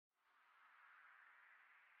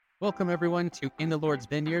Welcome, everyone, to In the Lord's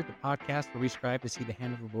Vineyard, the podcast where we strive to see the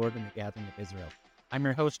hand of the Lord in the gathering of Israel. I'm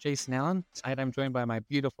your host, Jason Allen. Tonight, I'm joined by my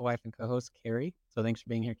beautiful wife and co-host, Carrie. So thanks for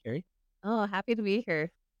being here, Carrie. Oh, happy to be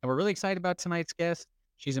here. And we're really excited about tonight's guest.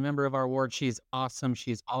 She's a member of our ward. She's awesome.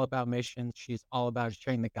 She's all about missions. She's all about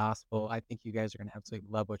sharing the gospel. I think you guys are going to absolutely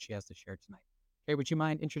love what she has to share tonight. Carrie, would you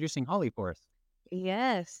mind introducing Holly for us?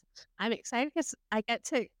 Yes, I'm excited because I get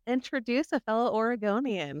to introduce a fellow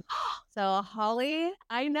Oregonian. So Holly,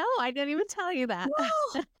 I know, I didn't even tell you that.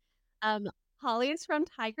 um, Holly is from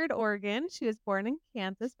Tigard, Oregon. She was born in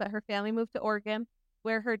Kansas, but her family moved to Oregon,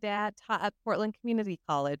 where her dad taught at Portland Community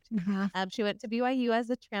College. She went to BYU as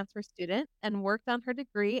a transfer student and worked on her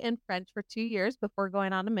degree in French for 2 years before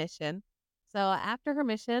going on a mission. So after her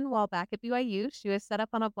mission, while back at BYU, she was set up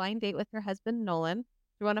on a blind date with her husband, Nolan,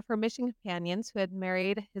 through one of her mission companions who had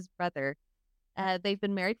married his brother. They've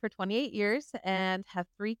been married for 28 years and have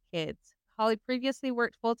 3 kids. Holly previously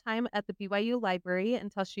worked full-time at the BYU library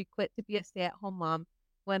until she quit to be a stay-at-home mom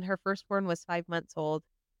when her firstborn was 5 months old.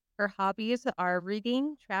 Her hobbies are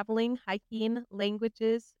reading, traveling, hiking,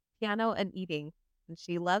 languages, piano, and eating. And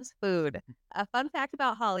she loves food. A fun fact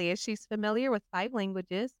about Holly is she's familiar with 5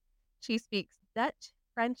 languages. She speaks Dutch,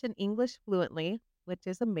 French, and English fluently, which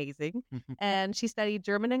is amazing. And she studied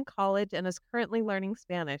German in college and is currently learning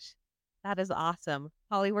Spanish. That is awesome.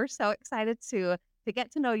 Holly, we're so excited to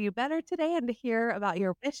get to know you better today and to hear about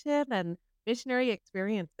your mission and missionary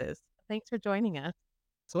experiences. Thanks for joining us.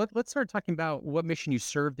 So let's start talking about what mission you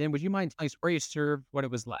served in. Would you mind telling us where you served, what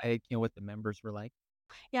it was like, what the members were like?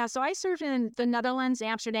 Yeah, so I served in the Netherlands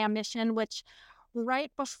Amsterdam mission, which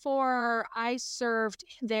right before I served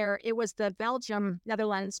there, it was the Belgium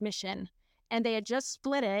Netherlands mission. And they had just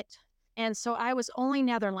split it. And so I was only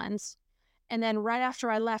Netherlands. And then right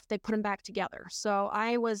after I left, they put them back together. So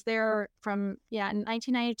I was there from,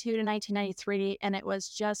 1992 to 1993, and it was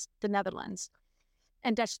just the Netherlands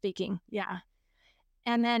and Dutch speaking. Yeah.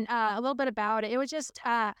 And then a little bit about it. It was just,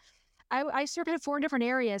 I served in 4 different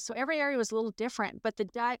areas. So every area was a little different, but the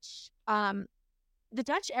Dutch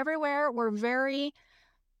everywhere were very,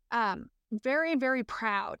 very, very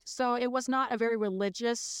proud. So it was not a very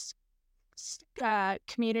religious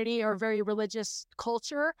community or very religious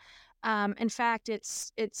culture. In fact,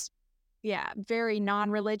 it's very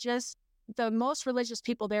non-religious. The most religious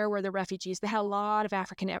people there were the refugees. They had a lot of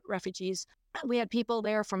African refugees. We had people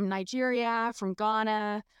there from Nigeria, from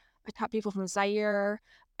Ghana. I taught people from Zaire.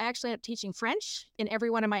 I actually ended up teaching French in every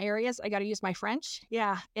one of my areas. I got to use my French.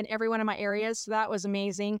 Yeah, in every one of my areas. So that was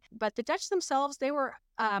amazing. But the Dutch themselves, they were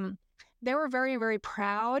very, very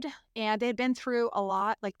proud, and they had been through a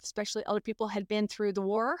lot, like especially other people had been through the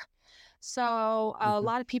war. So a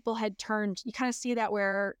lot of people had turned, you kind of see that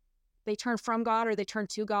where they turned from God or they turned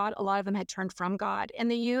to God. A lot of them had turned from God, and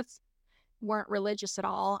the youth weren't religious at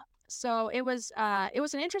all. So it was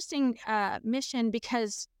an interesting mission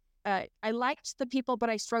because I liked the people,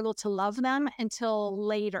 but I struggled to love them until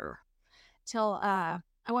later, till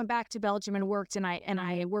I went back to Belgium and worked, and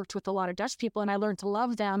I worked with a lot of Dutch people, and I learned to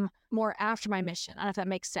love them more after my mission. I don't know if that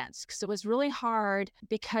makes sense, because it was really hard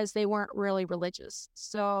because they weren't really religious.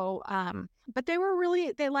 So, but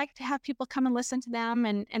they liked to have people come and listen to them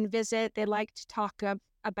and visit. They liked to talk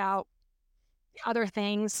about other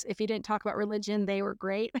things. If you didn't talk about religion, they were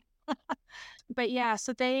great. But yeah,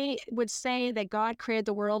 so they would say that God created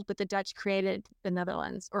the world, but the Dutch created the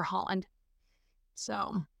Netherlands or Holland.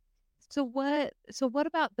 So what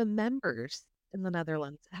about the members in the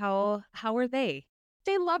Netherlands? How are they?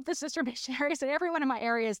 They loved the sister missionaries. In every one of my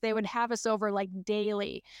areas, they would have us over like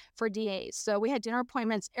daily for DAs. So we had dinner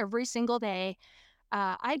appointments every single day.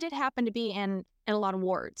 I did happen to be in a lot of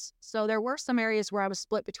wards. So there were some areas where I was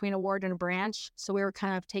split between a ward and a branch. So we were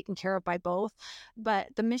kind of taken care of by both. But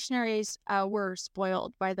the missionaries were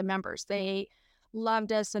spoiled by the members. They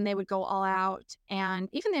loved us, and they would go all out. And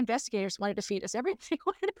even the investigators wanted to feed us. Everybody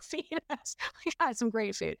wanted to feed us. We got some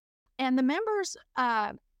great food. And the members,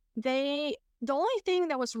 the only thing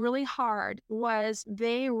that was really hard was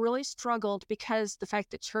they really struggled because the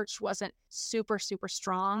fact that church wasn't super, super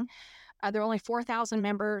strong. There were only 4,000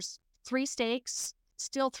 members, 3 stakes,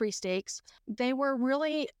 still 3 stakes. They were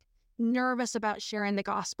really nervous about sharing the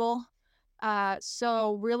gospel.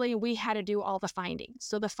 So really we had to do all the finding.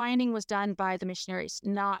 So the finding was done by the missionaries,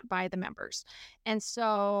 not by the members. And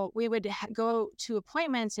so we would go to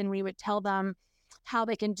appointments, and we would tell them how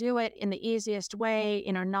they can do it in the easiest way,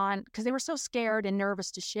 because they were so scared and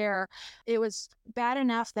nervous to share. It was bad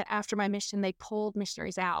enough that after my mission, they pulled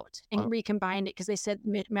missionaries out and recombined it because they said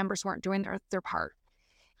members weren't doing their part.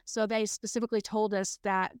 So they specifically told us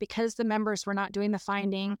that because the members were not doing the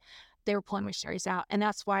finding, they were pulling missionaries out. And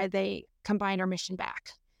that's why they combined our mission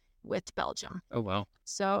back. with Belgium. Oh, wow.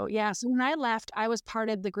 So yeah, so when I left, I was part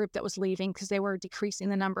of the group that was leaving because they were decreasing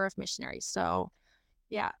the number of missionaries. So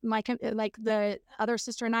yeah, like the other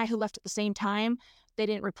sister and I who left at the same time, they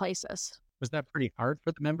didn't replace us. Was that pretty hard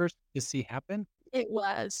for the members to see happen? It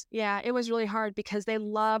was. Yeah, it was really hard because they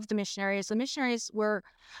loved the missionaries. The missionaries were,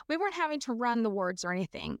 we weren't having to run the wards or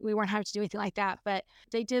anything. We weren't having to do anything like that, but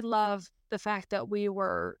they did love the fact that we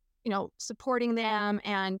were, supporting them.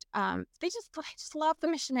 And they just love the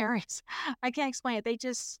missionaries. I can't explain it. They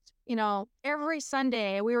just, every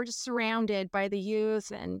Sunday we were just surrounded by the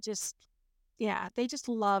youth and just, yeah, they just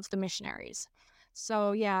love the missionaries.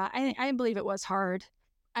 So yeah, I believe it was hard.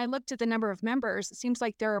 I looked at the number of members. It seems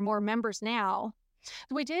like there are more members now.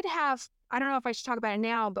 We did have, I don't know if I should talk about it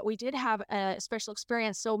now, but we did have a special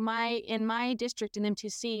experience. So in my district in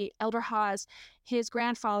M2C, Elder Haas, his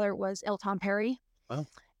grandfather was El Tom Perry. Wow.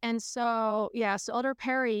 And so, yeah, so Elder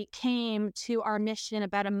Perry came to our mission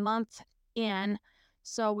about a month in.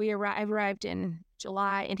 So I arrived in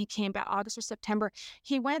July and he came back August or September.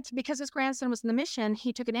 He went, because his grandson was in the mission,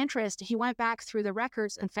 he took an interest. He went back through the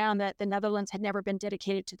records and found that the Netherlands had never been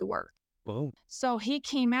dedicated to the work. Whoa. So he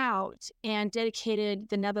came out and dedicated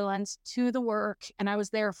the Netherlands to the work. And I was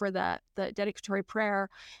there for the dedicatory prayer.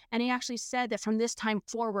 And he actually said that from this time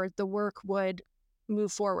forward, the work would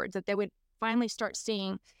move forward, that they would finally start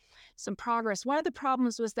seeing some progress. One of the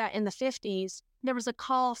problems was that in the 50s, there was a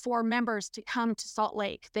call for members to come to Salt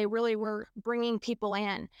Lake. They really were bringing people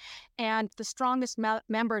in. And the strongest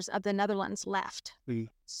members of the Netherlands left.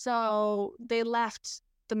 So they left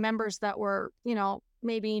the members that were,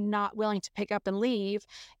 maybe not willing to pick up and leave.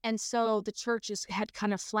 And so the churches had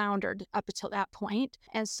kind of floundered up until that point.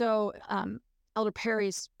 And so Elder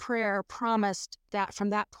Perry's prayer promised that from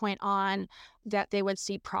that point on, that they would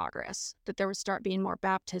see progress, that there would start being more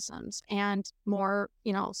baptisms and more,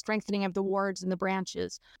 strengthening of the wards and the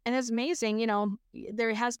branches. And it's amazing,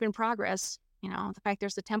 there has been progress. The fact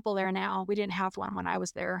there's a temple there now. We didn't have one when I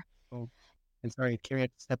was there. Oh, and sorry, Carrie, I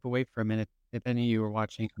had to step away for a minute. If any of you were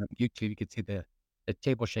watching on YouTube, you could see the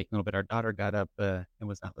table shaking a little bit. Our daughter got up and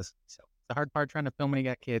was not listening. So it's the hard part trying to film when you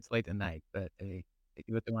got kids late at night, but they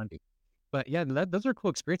do what they want to do. But yeah, those are cool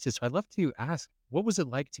experiences. So I'd love to ask, what was it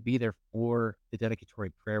like to be there for the dedicatory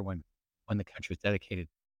prayer when the country was dedicated?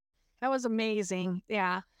 That was amazing.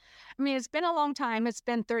 Yeah. I mean, it's been a long time. It's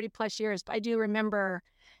been 30 plus years, but I do remember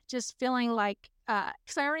just feeling like,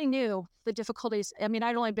 because I already knew the difficulties. I mean,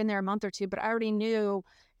 I'd only been there a month or two, but I already knew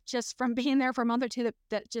just from being there for a month or two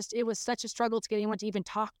that just, it was such a struggle to get anyone to even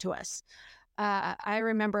talk to us. I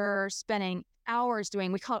remember spending hours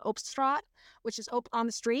we call it Opstraat, which is on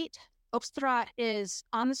the street. Opstraat is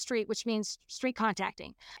on the street, which means street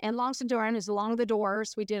contacting. And langs de deuren is along the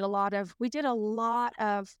doors. We did a lot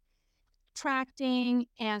of tracting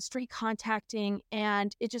and street contacting,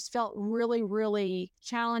 and it just felt really, really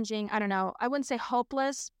challenging. I don't know. I wouldn't say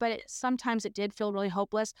hopeless, but sometimes it did feel really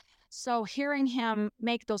hopeless. So hearing him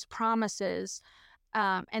make those promises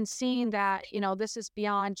and seeing that, this is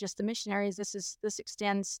beyond just the missionaries. This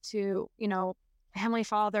extends to, Heavenly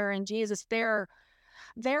Father and Jesus, their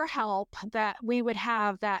help, that we would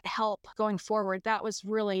have that help going forward. That was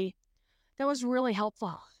really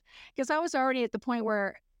helpful, because I was already at the point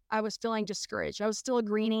where I was feeling discouraged. I was still a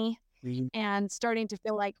greenie and starting to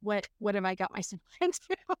feel like, what have I got myself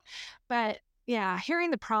into? But yeah,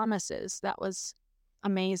 hearing the promises, that was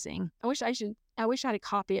amazing. I wish I had a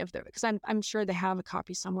copy of it, because I'm sure they have a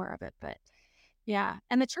copy somewhere of it. But yeah,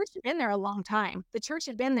 and the church had been there a long time. The church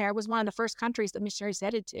had been there. It was one of the first countries that missionaries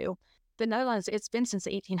headed to. The Netherlands, it's been since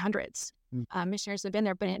the 1800s. Missionaries have been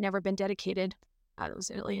there, but it had never been dedicated. It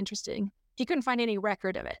was really interesting. He couldn't find any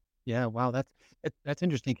record of it. Yeah, wow, that's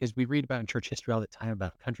interesting, because we read about in church history all the time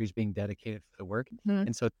about countries being dedicated for the work. Mhm.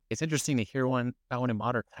 And so it's interesting to hear about one in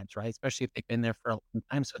modern times, right? Especially if they've been there for a long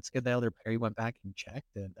time. So it's good that Elder Perry went back and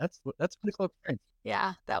checked, and that's a pretty cool experience.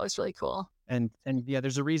 Yeah, that was really cool. And yeah,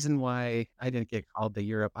 there's a reason why I didn't get called to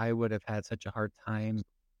Europe. I would have had such a hard time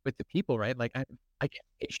with the people, right? Like I get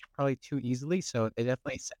patient probably too easily. So they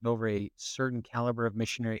definitely send over a certain caliber of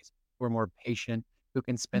missionaries who are more patient, who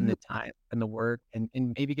can spend the time and the work and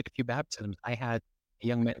maybe get a few baptisms. I had a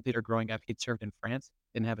young man leader growing up. He'd served in France,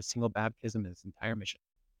 didn't have a single baptism in his entire mission.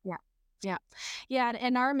 Yeah. Yeah. Yeah.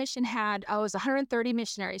 And our mission it was 130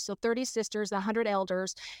 missionaries. So 30 sisters, 100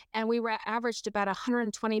 elders. And we averaged about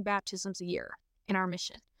 120 baptisms a year in our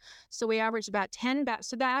mission. So we averaged about 10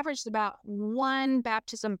 so that averaged about one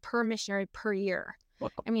baptism per missionary per year. Wow.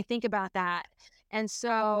 I mean, think about that. And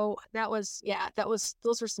so those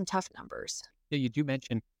were some tough numbers. Yeah, you do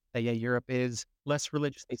mention that, yeah, Europe is less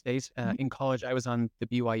religious these days. In college, I was on the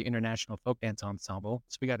BYU International Folk Dance Ensemble.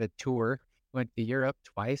 So we got a tour went to Europe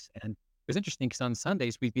twice, and it was interesting because on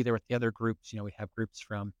Sundays we'd be there with the other groups. We have groups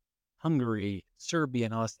from Hungary, Serbia,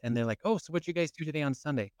 and all this, and they're like, "Oh, so what'd you guys do today on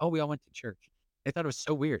Sunday?" "Oh, we all went to church." They thought it was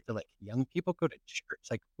so weird. They're like, "Young people go to church?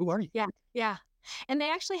 Like, who are you?" Yeah, yeah. And they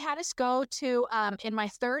actually had us go to, in my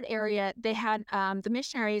third area, they had the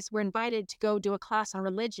missionaries were invited to go do a class on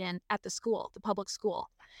religion at the school, the public school.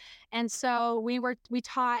 And so we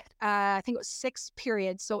taught, I think it was 6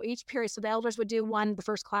 periods. So each period, so the elders would do one, the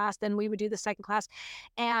first class, then we would do the second class.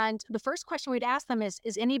 And the first question we'd ask them is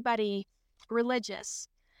anybody religious?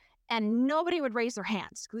 And nobody would raise their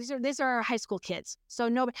hands. These are high school kids. So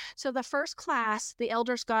nobody. So the first class, the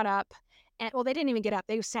elders got up, and well, they didn't even get up.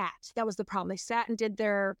 They sat. That was the problem. They sat and did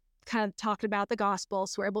their kind of talking about the gospel.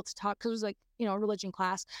 So we're able to talk because it was like a religion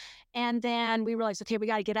class. And then we realized, okay, we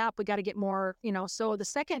got to get up. We got to get more. So the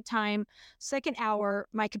second time, second hour,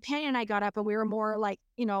 my companion and I got up, and we were more like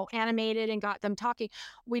animated and got them talking.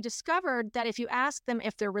 We discovered that if you ask them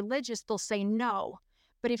if they're religious, they'll say no.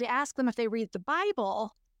 But if you ask them if they read the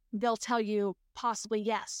Bible, they'll tell you possibly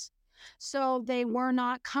yes. So they were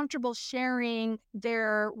not comfortable sharing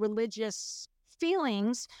their religious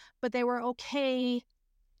feelings, but they were okay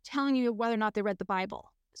telling you whether or not they read the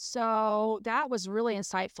Bible. So that was really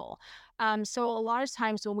insightful. So a lot of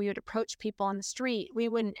times when we would approach people on the street, we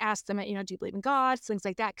wouldn't ask them, do you believe in God, things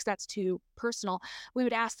like that, because that's too personal. We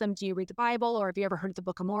would ask them, do you read the Bible, or have you ever heard of the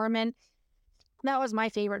Book of Mormon? That was my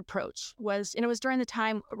favorite approach and it was during the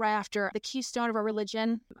time right after the keystone of our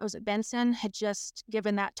religion, was it Benson, had just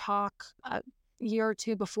given that talk a year or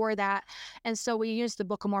two before that. And so we used the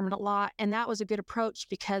Book of Mormon a lot. And that was a good approach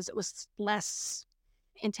because it was less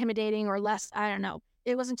intimidating or less, I don't know,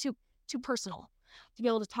 it wasn't too personal to be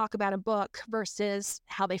able to talk about a book versus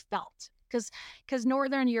how they felt. Because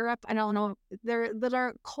Northern Europe, I don't know,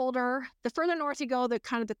 they're colder. The further north you go, the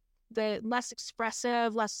kind of the less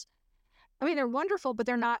expressive, less, I mean, they're wonderful, but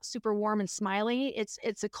they're not super warm and smiley.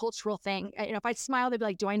 It's a cultural thing. If I smile, they'd be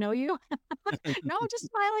like, "Do I know you?" No, I'm just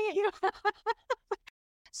smiling at you.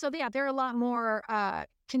 So yeah, they're a lot more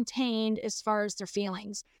contained as far as their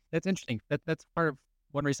feelings. That's interesting. That's part of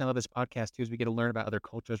one reason I love this podcast too, is we get to learn about other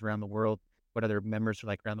cultures around the world, what other members are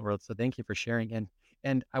like around the world. So thank you for sharing.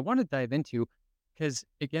 And I want to dive into, because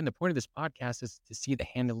again, the point of this podcast is to see the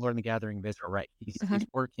hand of the Lord in the gathering of Israel, right? He's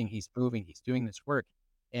working, he's moving, he's doing this work.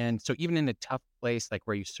 And so even in a tough place like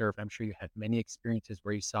where you serve, I'm sure you had many experiences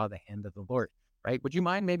where you saw the hand of the Lord, right? Would you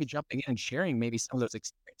mind maybe jumping in and sharing maybe some of those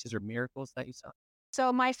experiences or miracles that you saw?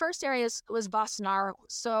 So my first area was Wassenaar.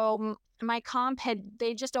 So my comp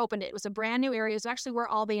they just opened it. It was a brand new area. It was actually where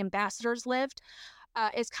all the ambassadors lived.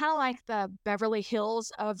 It's kind of like the Beverly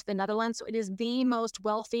Hills of the Netherlands. So it is the most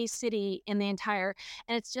wealthy city in the entire,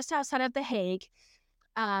 and it's just outside of The Hague.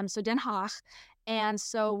 So Den Haag. And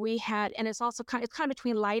so we had, and it's also it's kind of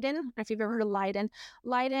between Leiden, I don't know if you've ever heard of Leiden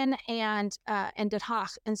and Den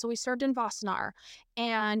Haag. And so we served in Wassenaar,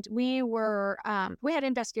 and we had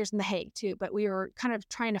investigators in The Hague too, but we were kind of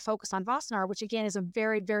trying to focus on Wassenaar, which again is a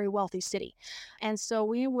very, very wealthy city. And so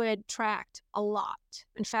we would tract a lot.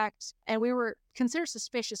 In fact, and we were considered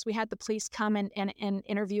suspicious. We had the police come and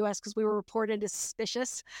interview us because we were reported as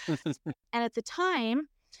suspicious. And at the time,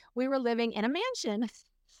 we were living in a mansion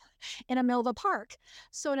in the middle of a park.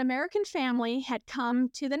 So an American family had come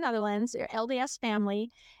to the Netherlands, their LDS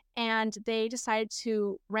family, and they decided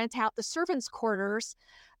to rent out the servants' quarters,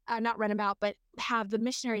 not rent them out, but have the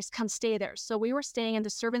missionaries come stay there. So we were staying in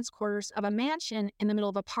the servants' quarters of a mansion in the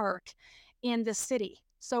middle of a park in the city.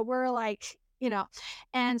 So we're like,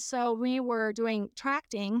 and so we were doing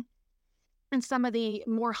tracting in some of the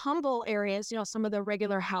more humble areas, some of the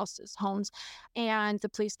regular homes, and the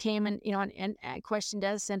police came and and questioned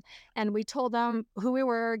us, and we told them who we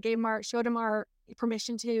were, showed them our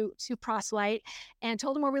permission to proselyte, and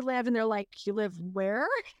told them where we live, and they're like, "You live where?"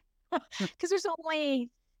 Because there's only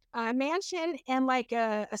a mansion and like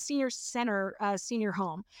a senior center, senior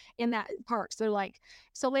home in that park. So they're like,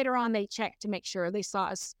 so later on they checked to make sure they saw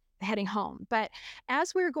us heading home. But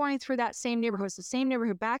as we were going through that same neighborhood, it's the same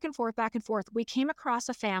neighborhood, back and forth, we came across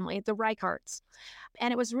a family, the Reikarts.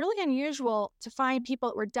 And it was really unusual to find people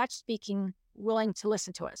that were Dutch speaking willing to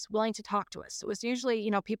listen to us, willing to talk to us. It was usually,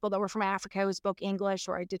 people that were from Africa who spoke English,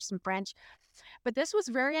 or I did some French. But this was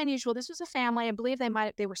very unusual. This was a family, I believe they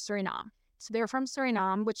were Suriname. So they're from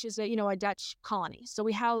Suriname, which is a Dutch colony. So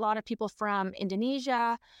we had a lot of people from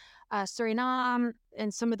Indonesia, Suriname,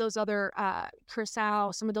 and some of those other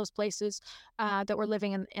Curacao, some of those places that were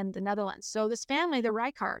living in the Netherlands. So this family, the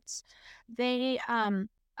Reikarts, they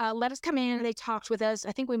let us come in and they talked with us.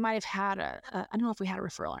 I think we might have had I don't know if we had a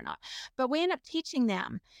referral or not, but we ended up teaching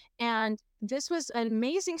them. And this was an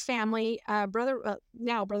amazing family, now Brother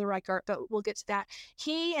Reichart, but we'll get to that.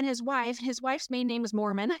 He and his wife's maiden name was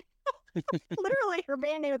Mormon. Literally, her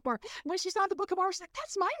maiden name was Mormon. When she saw the Book of Mormon, she's like,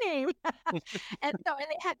 "That's my name." And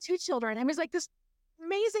they had 2 children. It was like this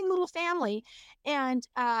amazing little family. And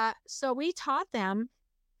so we taught them.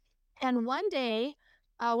 And one day,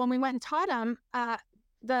 when we went and taught them,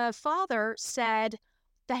 the father said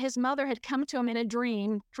that his mother had come to him in a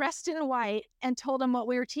dream, dressed in white, and told him what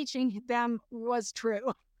we were teaching them was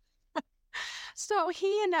true. So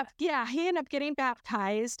he ended up getting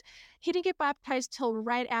baptized. He didn't get baptized till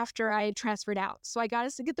right after I had transferred out. So I got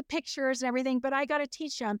us to get the pictures and everything, but I got to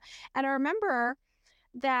teach him. And I remember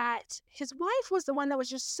that his wife was the one that was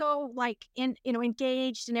just so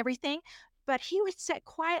engaged and everything, but he would sit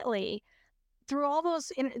quietly through all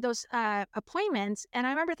those appointments. And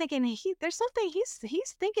I remember thinking, there's something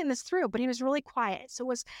he's thinking this through, but he was really quiet. So it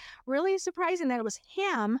was really surprising that it was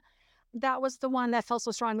him that was the one that felt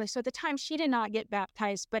so strongly. So at the time, she did not get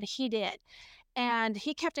baptized, but he did. And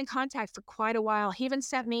he kept in contact for quite a while. He even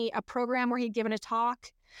sent me a program where he'd given a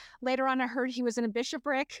talk. Later on, I heard he was in a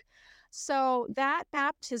bishopric. So that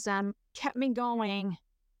baptism kept me going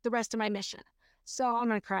the rest of my mission. So I'm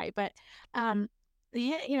going to cry, but Brother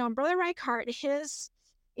Reichart,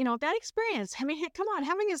 that experience, I mean, come on,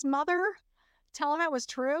 having his mother tell him it was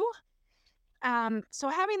true. So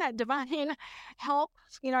having that divine help,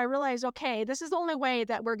 I realized, okay, this is the only way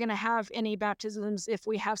that we're going to have any baptisms if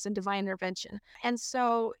we have some divine intervention. And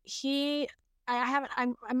so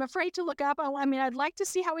I'm afraid to look up. I mean, I'd like to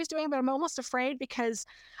see how he's doing, but I'm almost afraid because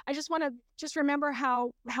I just want to remember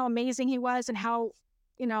how amazing he was and how,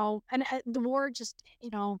 and the Lord just,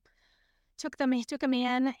 took him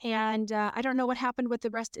in. And I don't know what happened with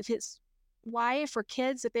the rest of his wife or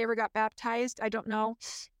kids, if they ever got baptized. I don't know.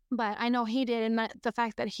 But I know he did. And the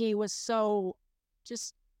fact that he was so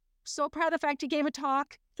proud of the fact he gave a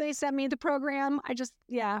talk. They sent me the program.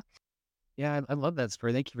 Yeah, I love that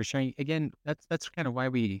story. Thank you for sharing. Again, that's kind of why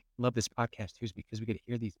we love this podcast too, is because we get to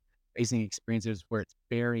hear these amazing experiences where it's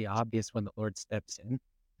very obvious when the Lord steps in. And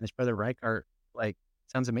this Brother Reichart,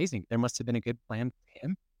 sounds amazing. There must have been a good plan for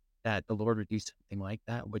him that the Lord would do something like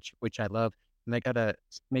that, which I love. And I gotta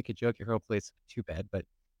make a joke here. Hopefully it's not too bad, but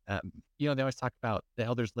they always talk about the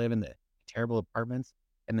elders live in the terrible apartments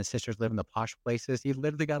and the sisters live in the posh places. You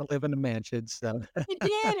literally got to live in a mansion. So It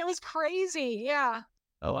did. It was crazy. Yeah.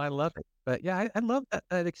 oh, I love it. But yeah, I love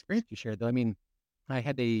that experience you shared though. I mean, I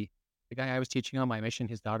had the guy I was teaching on my mission,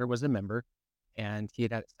 his daughter was a member, and he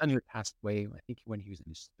had a son who had passed away, I think when he was in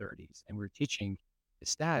his 30s. And we were teaching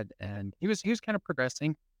his dad, and he was kind of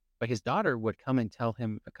progressing, but his daughter would come and tell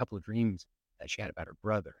him a couple of dreams that she had about her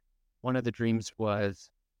brother. One of the dreams was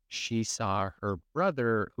she saw her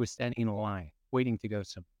brother who was standing in a line waiting to go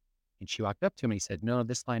somewhere. And she walked up to him and he said, "No,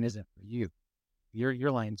 this line isn't for you.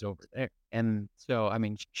 Your line's over there." And so, I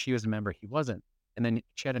mean, she was a member, he wasn't. And then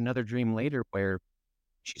she had another dream later where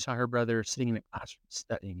she saw her brother sitting in the classroom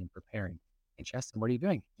studying and preparing. And she asked him, "What are you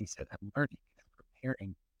doing?" He said, "I'm learning, I'm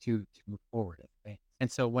preparing to move forward." Okay?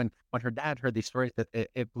 And so when her dad heard these stories, that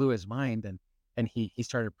it blew his mind, and he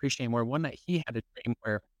started appreciating more. One night he had a dream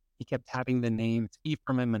where he kept having the names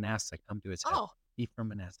Ephraim and Manasseh come to his head. Oh, Ephraim,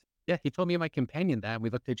 Manasseh. Yeah, he told me and my companion that, and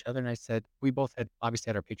we looked at each other and I said, we both had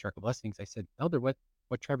obviously had our patriarchal blessings. I said, "Elder, what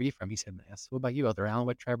tribe are you from?" He said, "Manasseh." "What about you, Elder Allen?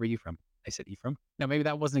 What tribe are you from?" I said, "Ephraim." Now, maybe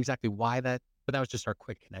that wasn't exactly why but that was just our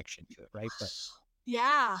quick connection to it, right? But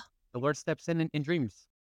yeah, the Lord steps in dreams.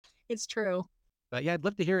 it's true. But yeah, I'd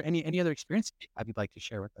love to hear any other experience you'd like to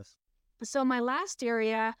share with us. So my last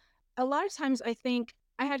area, a lot of times I think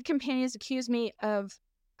I had companions accuse me of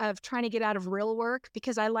trying to get out of real work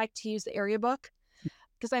because I like to use the area book,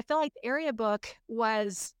 because I felt like the area book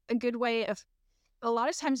was a good way of, a lot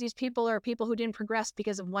of times these people are people who didn't progress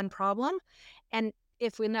because of one problem. And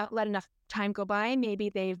if we not let enough time go by, maybe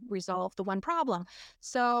they've resolved the one problem.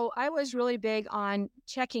 So I was really big on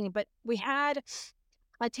checking, but we had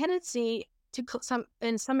a tendency to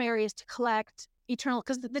in some areas to collect eternal,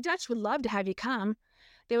 because the Dutch would love to have you come.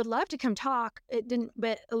 They would love to come talk. It didn't,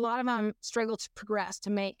 but a lot of them struggled to progress, to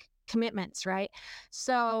make commitments, right?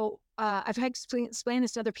 So I've had to explain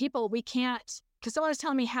this to other people. We can't, because someone was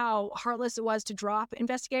telling me how heartless it was to drop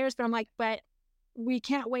investigators, but I'm like, but we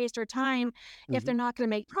can't waste our time if they're not going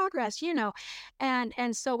to make progress,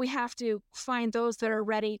 and so we have to find those that are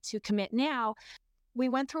ready to commit now. We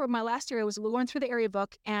went through, my last area was going through the area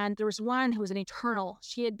book, and there was one who was an eternal.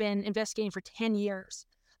 She had been investigating for 10 years.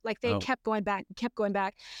 Like they kept going back and kept going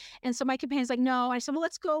back. And so my companion's like, "No." I said, "Well,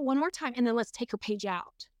 let's go one more time and then let's take her page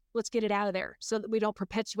out." Let's get it out of there so that we don't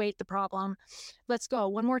perpetuate the problem. Let's go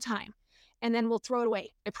one more time. And then we'll throw it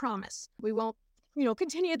away. I promise. We won't,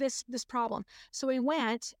 continue this problem. So we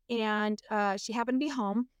went, and she happened to be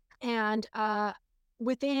home. And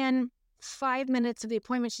within 5 minutes of the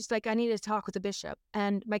appointment, she's like, I need to talk with the bishop.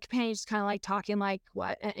 And my companion just kind of like talking like,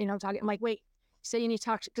 what? Talking. I'm like, wait, you said you need to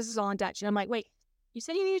talk, because this is all in Dutch. And I'm like, wait, you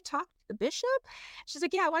said you need to talk to the bishop? She's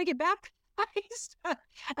like, yeah, I want to get baptized.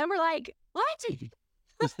 And we're like, what?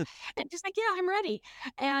 And she's like, yeah, I'm ready.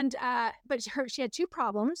 And but she had two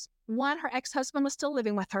problems. One, her ex-husband was still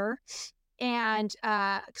living with her. And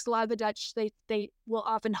because a lot of the Dutch, they will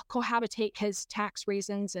often cohabitate because tax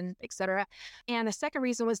reasons and et cetera. And the second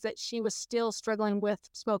reason was that she was still struggling with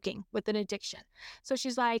smoking, with an addiction. So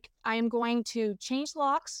she's like, I am going to change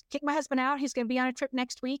locks, kick my husband out. He's going to be on a trip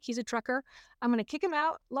next week. He's a trucker. I'm going to kick him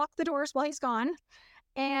out, lock the doors while he's gone,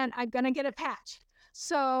 and I'm going to get a patch.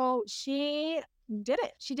 So she did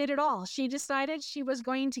it. She did it all. She decided she was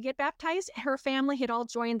going to get baptized. Her family had all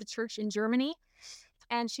joined the church in Germany,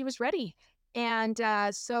 and she was ready. And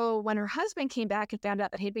so when her husband came back and found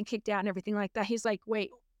out that he'd been kicked out and everything like that, he's like, wait,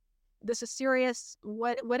 this is serious.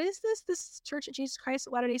 What is this? This Church of Jesus Christ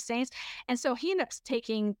of Latter-day Saints? And so he ended up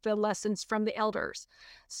taking the lessons from the elders.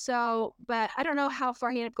 So, but I don't know how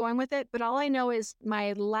far he ended up going with it. But all I know is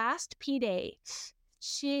my last P day,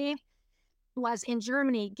 she was in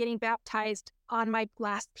Germany getting baptized on my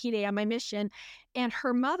last P day on my mission. And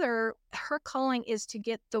her mother, her calling is to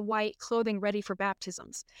get the white clothing ready for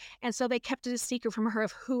baptisms. And so they kept it a secret from her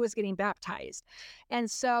of who was getting baptized.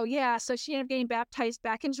 And so, so she ended up getting baptized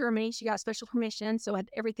back in Germany. She got special permission. So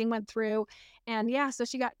everything went through. And so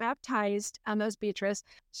she got baptized. That was Beatrice.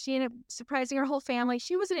 She ended up surprising her whole family.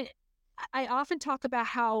 I often talk about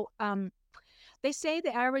how, they say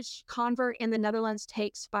the average convert in the Netherlands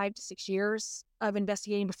takes 5 to 6 years of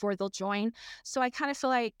investigating before they'll join. So I kind of feel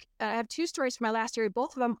like I have two stories from my last area,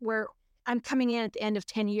 both of them where I'm coming in at the end of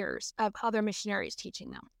 10 years of other missionaries teaching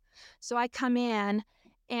them. So I come in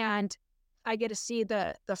and I get to see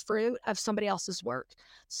the fruit of somebody else's work.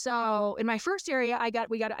 So in my first area, I got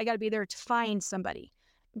to be there to find somebody.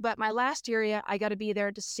 But my last area, I got to be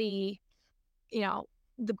there to see,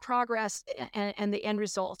 the progress and the end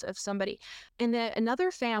result of somebody. And then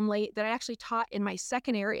another family that I actually taught in my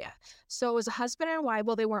second area. So it was a husband and wife.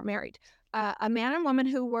 Well, they weren't married. A man and woman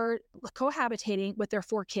who were cohabitating with their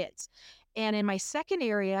 4 kids. And in my second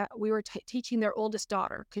area, we were teaching their oldest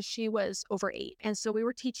daughter because she was over 8. And so we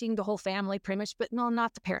were teaching the whole family pretty much, but no,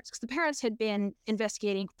 not the parents, because the parents had been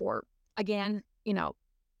investigating for, again,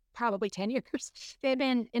 probably 10 years. They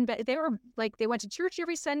were like, they went to church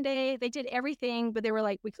every Sunday. They did everything, but they were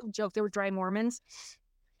like, we joke, they were dry Mormons.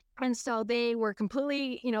 And so they were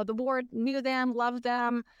completely, the board knew them, loved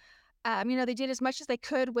them. They did as much as they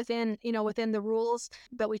could within the rules,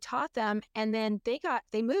 but we taught them. And then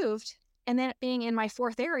they moved, and then being in my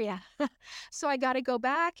 4th area. So I got to go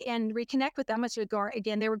back and reconnect with them.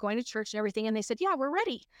 Again, they were going to church and everything. And they said, yeah, we're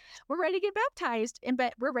ready. We're ready to get baptized,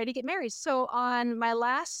 but we're ready to get married. So on my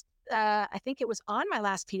last, I think it was on my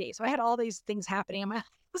last P day. So I had all these things happening on my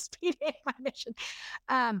last P day, my mission.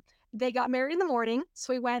 They got married in the morning.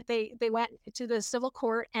 So they went to the civil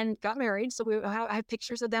court and got married. So I have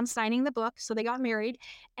pictures of them signing the book. So they got married.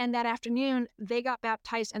 And that afternoon they got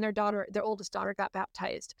baptized, and their oldest daughter got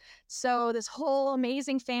baptized. So this whole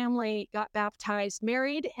amazing family got baptized,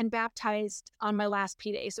 married and baptized on my last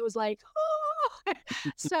P day. So it was like, oh.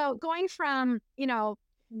 So going from,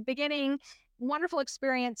 beginning, wonderful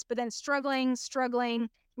experience, but then struggling,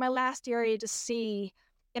 my last area to see,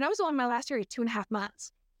 and I was on my last area 2.5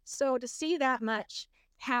 months. So to see that much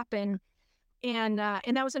happen, and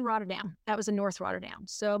that was in Rotterdam. That was in North Rotterdam.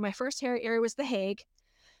 So my first area was The Hague,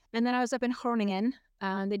 and then I was up in Groningen.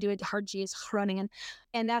 They do it hard G is Groningen,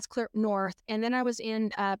 and that's clear north. And then I was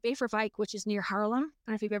in Beverwijk, which is near Haarlem. I don't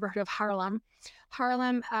know if you've ever heard of Haarlem.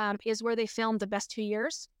 Haarlem is where they filmed The Best 2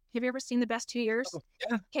 Years. Have you ever seen The Best 2 Years? Oh,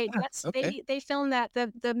 yeah. Okay, Yeah, that's okay. they filmed that.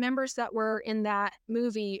 The members that were in that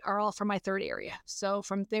movie are all from my 3rd area. So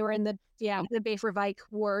they were in the Beverwijk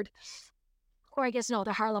ward, or I guess no,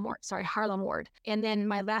 the Haarlem ward. Sorry, Haarlem ward. And then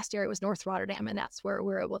my last area was North Rotterdam, and that's where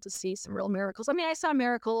we were able to see some real miracles. I mean, I saw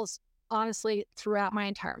miracles honestly throughout my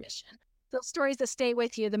entire mission. Those stories that stay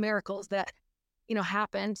with you, the miracles that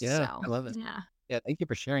happened. Yeah, So I love it. yeah. Yeah, thank you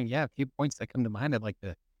for sharing. Yeah, a few points that come to mind I'd like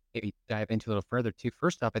to maybe dive into a little further too.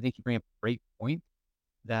 First off, I think you bring up a great point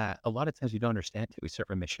that a lot of times we don't understand till we serve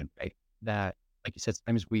a mission, right? That, like you said,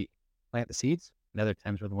 sometimes we plant the seeds, and other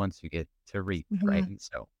times we're the ones who get to reap, right? And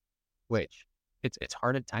so, which it's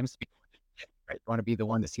hard at times to be, right? You want to be the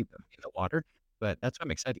one to see them in the water, but that's why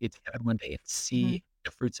I'm excited to get to heaven one day and see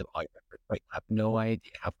the fruits of all your efforts, right? You have no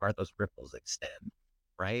idea how far those ripples extend,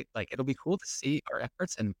 right? Like, it'll be cool to see our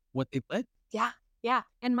efforts and what they've led. Yeah. Yeah.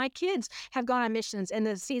 And my kids have gone on missions and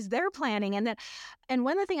the seeds they're planting. And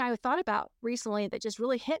one of the thing I thought about recently that just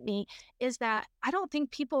really hit me is that I don't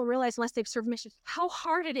think people realize unless they've served missions how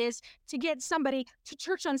hard it is to get somebody to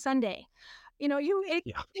church on Sunday. It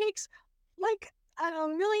Yeah. takes like a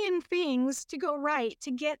million things to go right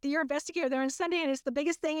to get your investigator there on Sunday. And it's the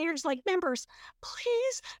biggest thing. And you're just like, members,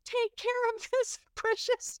 please take care of this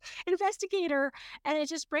precious investigator. And it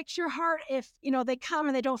just breaks your heart if, they come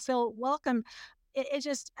and they don't feel welcome. It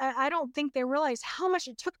just, I don't think they realize how much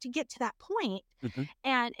it took to get to that point, Mhm.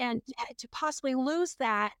 and to possibly lose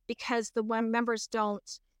that because the one members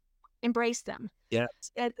don't embrace them. Yeah.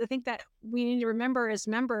 I think that we need to remember as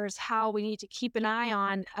members how we need to keep an eye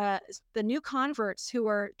on the new converts who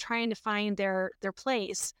are trying to find their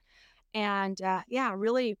place, and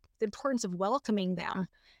really the importance of welcoming them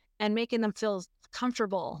and making them feel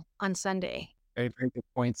comfortable on Sunday. Very, very good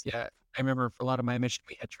points. Yeah. I remember for a lot of my mission,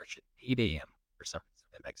 we had church at 8 a.m. for some reason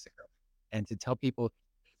in Mexico. And to tell people,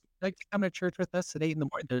 like, to come to church with us at 8 in the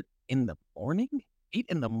morning, in the morning? 8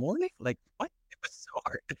 in the morning? Like, what? It was so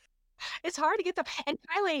hard. It's hard to get them. And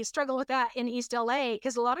Kylie struggled with that in East LA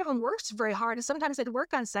because a lot of them worked very hard. And sometimes they'd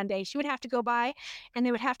work on Sunday. She would have to go by and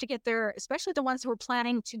they would have to get there, especially the ones who were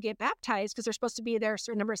planning to get baptized because they're supposed to be there a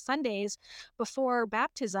certain number of Sundays before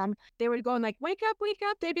baptism. They would go and like, wake up, wake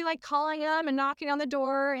up. They'd be like calling them and knocking on the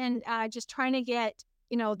door and just trying to get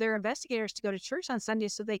their investigators to go to church on Sunday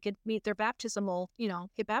so they could meet their baptismal,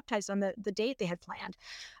 get baptized on the date they had planned.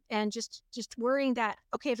 And just worrying that,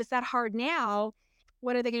 okay, if it's that hard now,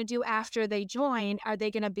 what are they going to do after they join? Are they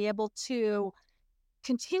going to be able to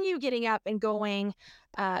continue getting up and going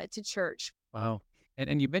to church? Wow.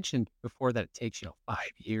 And you mentioned before that it takes, 5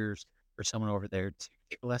 years for someone over there to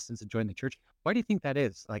take lessons and join the church. Why do you think that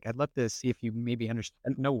is? Like, I'd love to see if you maybe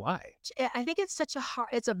understand, know why. I think it's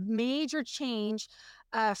it's a major change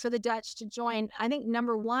for the Dutch to join. I think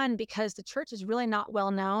number one, because the church is really not well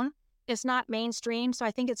known. It's not mainstream. So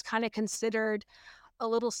I think it's kind of considered a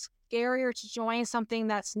little scarier to join something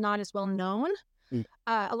that's not as well known. Mm.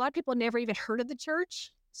 A lot of people never even heard of the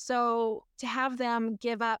church. So to have them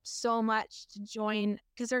give up so much to join,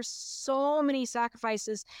 because there's so many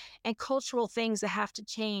sacrifices and cultural things that have to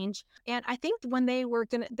change. And I think when they were,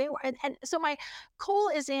 and so my Cole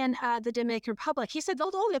is in the Dominican Republic. He said,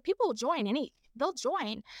 people will join they'll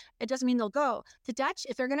join. It doesn't mean they'll go. The Dutch,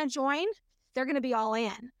 if they're going to join, they're going to be all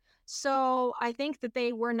in. So I think that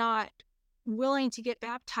they were not willing to get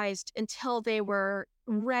baptized until they were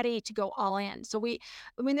ready to go all in. So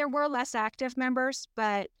there were less active members,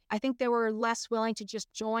 but I think they were less willing to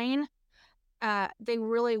just join. They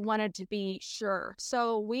really wanted to be sure.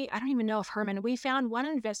 So I don't even know if we found one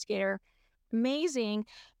investigator, amazing.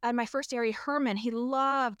 My first area, Herman, he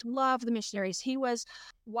loved the missionaries. He was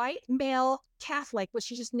white, male, Catholic, which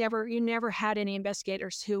you never had any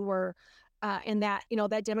investigators who were in that,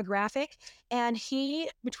 that demographic. And he,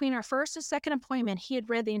 between our first and second appointment, he had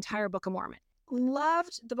read the entire Book of Mormon,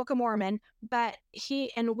 loved the Book of Mormon, but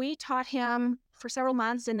we taught him for several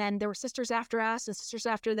months. And then there were sisters after us and sisters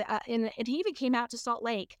after and he even came out to Salt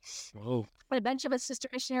Lake. Whoa. But a bunch of us sister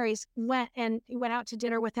missionaries went out to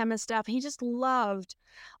dinner with him and stuff. He just loved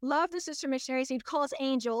the sister missionaries. He'd call us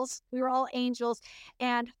angels. We were all angels.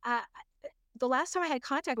 And the last time I had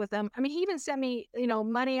contact with him, I mean, he even sent me,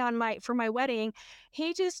 money for my wedding.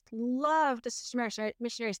 He just loved the sister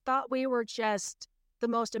missionaries, thought we were just the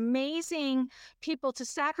most amazing people to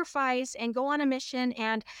sacrifice and go on a mission.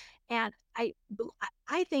 And I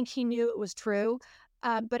think he knew it was true,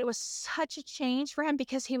 but it was such a change for him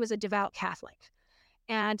because he was a devout Catholic.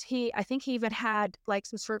 And I think he even had like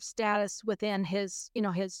some sort of status within his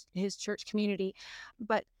church community,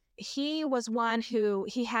 but he was one who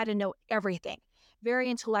he had to know everything,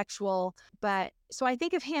 very intellectual. But so I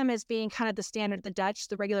think of him as being kind of the standard,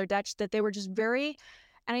 the regular Dutch, that they were just very,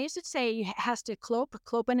 and I used to say you has to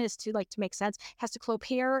clopen is to make sense, has to clope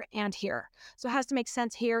here and here. So it has to make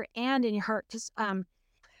sense here and in your heart. Because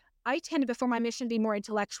I tended before my mission to be more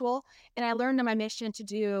intellectual, and I learned in my mission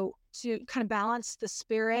to kind of balance the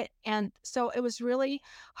spirit. And so it was really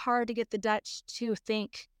hard to get the Dutch to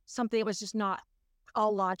think something that was just not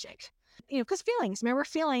all logic, because feelings were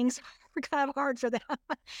kind of hard for them.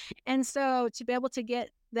 And so to be able to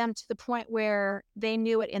get them to the point where they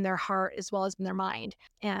knew it in their heart as well as in their mind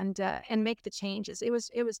and make the changes, it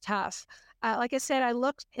was tough. Like I said, I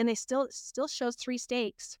looked and they still shows 3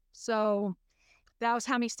 stakes. So that was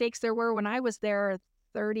how many stakes there were when I was there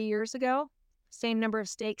 30 years ago. Same number of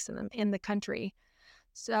stakes in the country.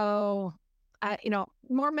 So,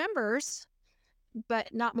 more members,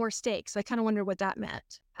 but not more stakes. I kind of wonder what that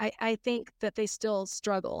meant. I think that they still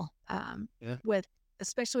struggle Yeah. with,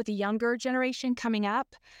 especially with the younger generation coming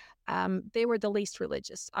up. They were the least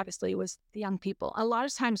religious, obviously, was the young people. A lot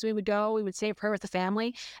of times we would say a prayer with the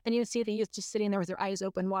family, and you would see the youth just sitting there with their eyes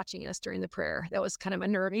open watching us during the prayer. That was kind of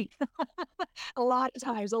unnerving. A lot of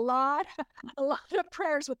times, a lot of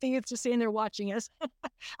prayers with the youth just sitting there watching us,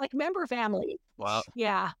 like member family. Wow.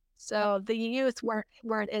 Yeah. So the youth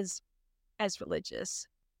weren't as religious.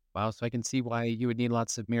 Wow. So I can see why you would need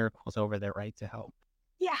lots of miracles over there, right, to help.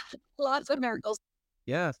 Yeah, lots of miracles.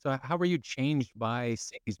 Yeah. So how were you changed by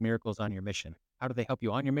seeing these miracles on your mission? How do they help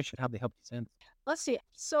you on your mission? How do they help you since? Let's see.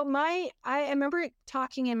 So I remember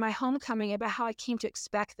talking in my homecoming about how I came to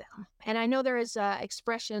expect them. And I know there is a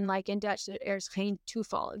expression like in Dutch that er is geen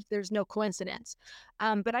toeval. There's no coincidence.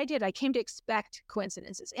 But I came to expect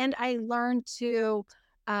coincidences. And I learned to,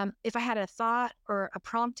 if I had a thought or a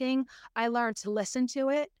prompting, I learned to listen to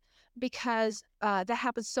it, because that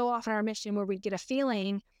happens so often on our mission where we'd get a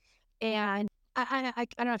feeling. And I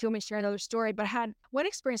don't know if you want me to share another story, but I had one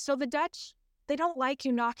experience. So the Dutch, they don't like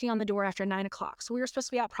you knocking on the door after 9 o'clock. So we were supposed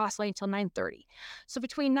to be out proselyting until 9:30. So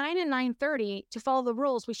between 9 and 9:30, to follow the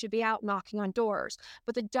rules, we should be out knocking on doors.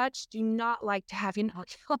 But the Dutch do not like to have you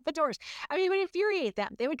knock on the doors. I mean, it would infuriate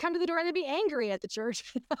them. They would come to the door and they'd be angry at the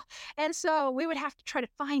church. And so we would have to try to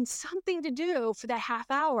find something to do for that half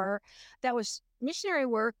hour that was missionary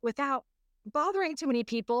work without bothering too many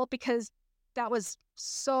people, because that was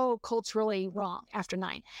so culturally wrong after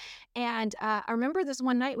 9. And I remember this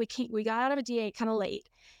one night we got out of a DA kind of late,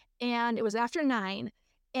 and it was after 9.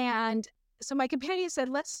 And so my companion said,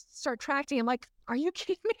 "Let's start tracting." I'm like, "Are you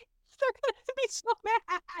kidding me? They're going to be so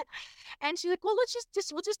mad." And she's like, "Well,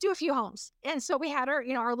 we'll just do a few homes." And so we had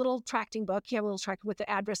our little tracting book. You have a little track with the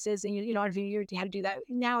addresses, and you had to do that.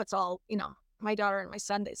 Now it's all, my daughter and my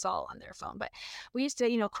son, it's all on their phone. But we used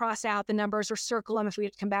to, cross out the numbers or circle them if we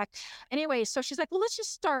had to come back. Anyway, so she's like, "Well, let's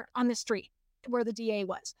just start on the street where the DA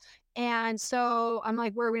was." And so I'm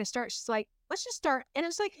like, "Where are we going to start?" She's like, "Let's just start." And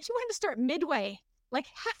it's like, she wanted to start midway, like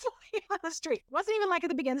halfway on the street. It wasn't even like at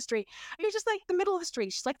the beginning of the street. It was just like the middle of the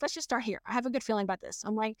street. She's like, "Let's just start here. I have a good feeling about this."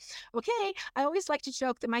 I'm like, "Okay." I always like to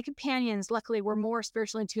joke that my companions, luckily, were more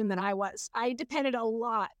spiritually in tune than I was. I depended a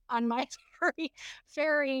lot on my very,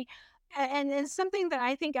 very, and something that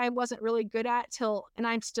I think I wasn't really good at and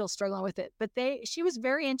I'm still struggling with it. But she was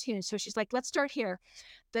very in tune. So she's like, "Let's start here."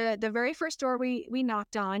 The very first door we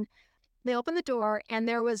knocked on, they opened the door, and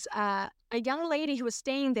there was a young lady who was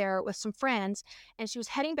staying there with some friends, and she was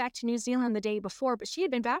heading back to New Zealand the day before, but she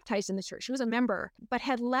had been baptized in the church. She was a member, but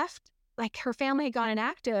had left, like her family had gone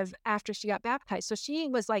inactive after she got baptized. So she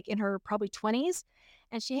was like in her probably 20s,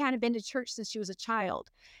 and she hadn't been to church since she was a child.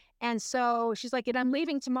 And so she's like, "And I'm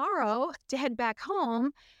leaving tomorrow to head back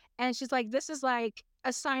home." And she's like, "This is like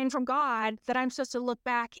a sign from God that I'm supposed to look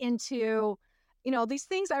back into, these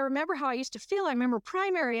things. I remember how I used to feel. I remember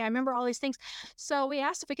primary. I remember all these things." So we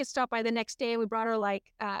asked if we could stop by the next day. We brought her like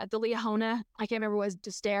the Leahona. I can't remember what it was,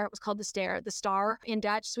 De Ster. It was called De Ster, the star in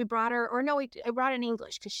Dutch. So we brought her, or no, I brought it in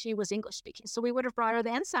English because she was English speaking. So we would have brought her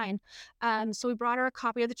the ensign. So we brought her a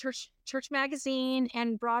copy of the church magazine,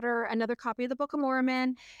 and brought her another copy of the Book of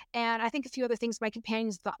Mormon, and I think a few other things my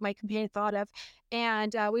companion thought of.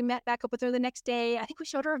 And we met back up with her the next day. I think we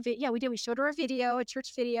showed her a video. Yeah, we did. We showed her a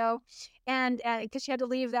church video, and because she had to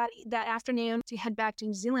leave that afternoon to head back to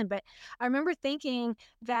New Zealand. But I remember thinking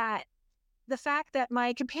that the fact that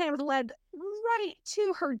my companion was led right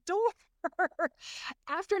to her door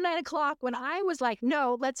after 9 o'clock, when I was like,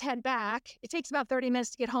 "No, let's head back. It takes about 30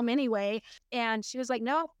 minutes to get home anyway." And she was like,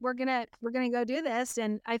 "No, we're gonna go do this."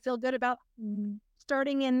 And I feel good about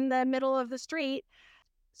starting in the middle of the street.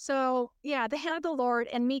 So yeah, the hand of the Lord,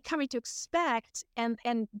 and me coming to expect, and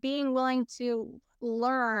being willing to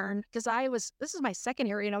learn, because this is my second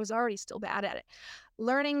area and I was already still bad at it.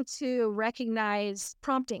 Learning to recognize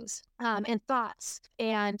promptings and thoughts,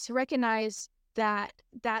 and to recognize that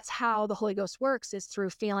that's how the Holy Ghost works, is through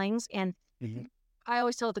feelings. And I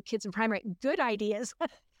always tell the kids in primary, good ideas,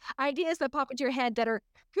 ideas that pop into your head that are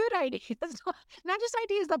good ideas, not just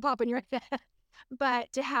ideas that pop in your head,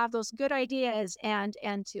 but to have those good ideas, and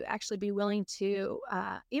to actually be willing to,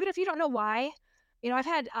 even if you don't know why. I've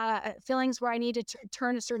had feelings where I need to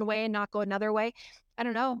turn a certain way and not go another way. I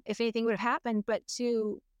don't know if anything would have happened, but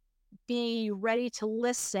to be ready to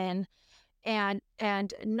listen, and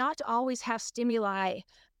not to always have stimuli.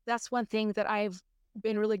 That's one thing that I've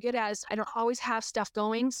been really good at, is I don't always have stuff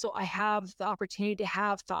going. So I have the opportunity to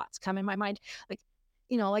have thoughts come in my mind, like,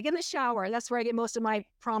 like in the shower. That's where I get most of my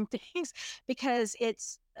promptings, because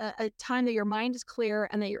it's a time that your mind is clear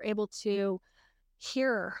and that you're able to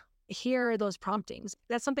hear hear those promptings.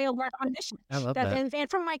 That's something I learned on mission. I love that. And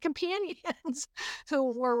from my companions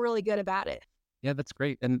who were really good about it. Yeah, that's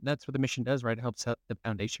great. And that's what the mission does, right? It helps set the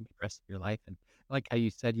foundation for the rest of your life. And like how you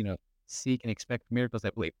said, seek and expect miracles. I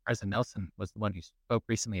believe President Nelson was the one who spoke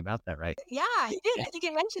recently about that, right? Yeah, he did. I think he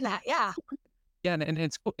mentioned that. Yeah, Yeah, and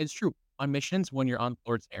it's cool. It's true. On missions, when you're on the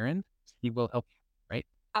Lord's errand, he will help you, right?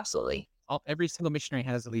 absolutely. Every single missionary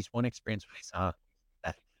has at least one experience where they saw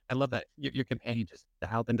that. I love that. Your companion just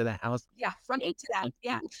dialed into the house. Yeah, front eight to that.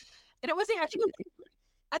 Yeah. And it wasn't actually,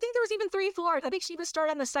 I think there was even 3 floors. I think she was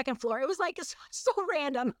started on the 2nd floor. It was like so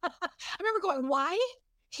random. I remember going, why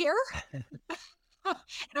here? And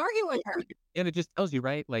arguing with her. And it just tells you,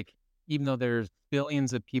 right? Like, even though there's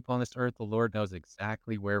billions of people on this earth, the Lord knows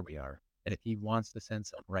exactly where we are. And if he wants to send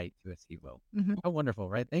some right to us, he will. Mhm. How wonderful,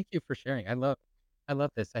 right? Thank you for sharing. I love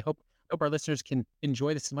this. I hope our listeners can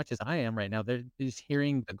enjoy this as much as I am right now. They're just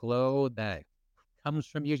hearing the glow that comes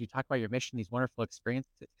from you as you talk about your mission, these wonderful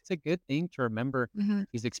experiences. It's a good thing to remember Mhm.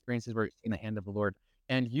 these experiences where you've seen the hand of the Lord.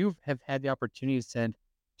 And you have had the opportunity to send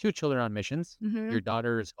 2 children on missions. Mhm. Your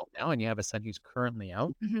daughter is home now, and you have a son who's currently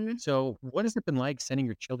out. Mhm. So, what has it been like sending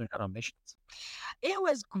your children out on missions? It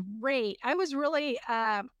was great. I was really,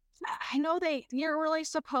 I know you're really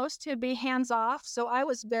supposed to be hands off. So I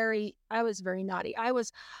was very naughty. I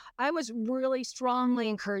was really strongly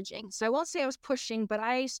encouraging. So I won't say I was pushing, but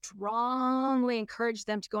I strongly encouraged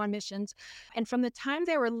them to go on missions. And from the time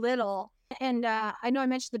they were little, and I know I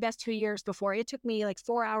mentioned the best 2 years before. It took me like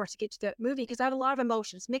 4 hours to get to the movie because I have a lot of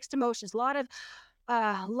emotions, mixed emotions, a lot of,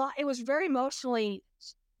 it was very emotionally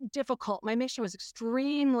difficult. My mission was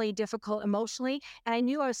extremely difficult emotionally. And I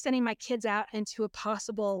knew I was sending my kids out into a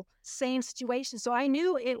possible same situation. So I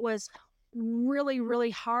knew it was really, really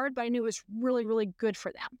hard, but I knew it was really, really good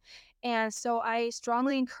for them. And so I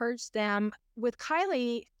strongly encouraged them. With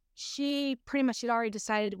Kylie, she pretty much had already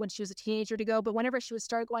decided when she was a teenager to go. But whenever she would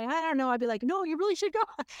start going, I don't know, I'd be like, no, you really should go.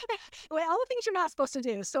 Well, all the things you're not supposed to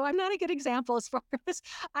do. So I'm not a good example as far as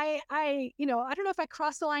I don't know if I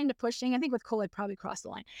crossed the line to pushing. I think with Cole, I'd probably cross the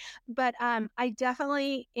line. But I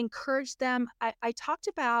definitely encouraged them. I talked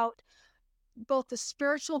about both the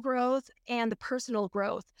spiritual growth and the personal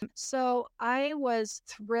growth. So I was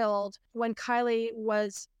thrilled when Kylie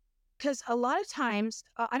was, because a lot of times,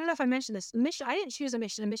 I don't know if I mentioned this, mission, I didn't choose a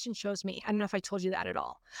mission chose me. I don't know if I told you that at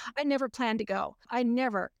all. I never planned to go. I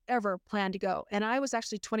never, ever planned to go. And I was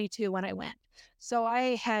actually 22 when I went. So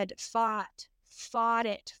I had fought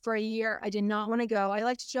it for a year. I did not want to go. I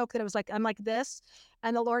like to joke that it was like, I'm like this.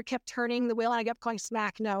 And the Lord kept turning the wheel and I kept going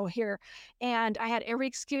smack, no, here. And I had every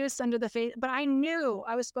excuse under the face, but I knew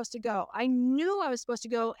I was supposed to go. I knew I was supposed to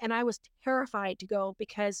go. And I was terrified to go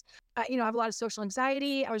because, I have a lot of social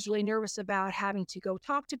anxiety. I was really nervous about having to go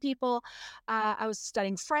talk to people. I was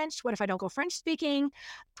studying French. What if I don't go French speaking?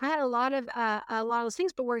 I had a lot of those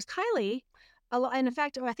things. But whereas Kylie, and in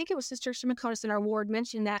fact, I think it was Sister Shimikonis in our ward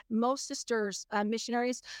mentioned that most sisters,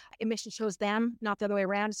 missionaries, a mission chose them, not the other way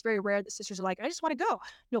around. It's very rare that sisters are like, I just want to go.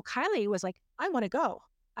 No, Kylie was like, I want to go.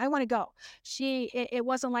 I want to go. It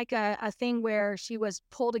wasn't like a thing where she was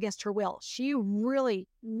pulled against her will. She really,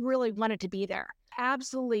 really wanted to be there.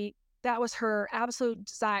 Absolutely. That was her absolute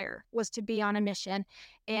desire, was to be on a mission.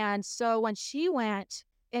 And so when she went,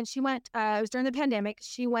 it was during the pandemic,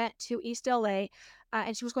 she went to East LA.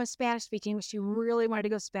 And she was going Spanish speaking, but she really wanted to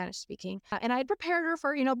go Spanish speaking. And I had prepared her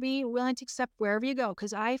for, be willing to accept wherever you go.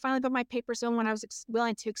 Because I finally put my papers in when I was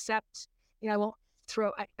willing to accept, I won't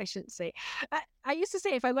I shouldn't say. I used to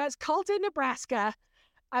say if I was called to Nebraska,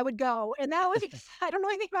 I would go. And that was, I don't know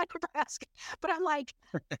anything about Nebraska, but I'm like,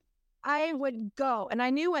 I would go. And I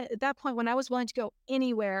knew at that point when I was willing to go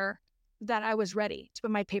anywhere that I was ready to put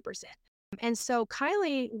my papers in. And so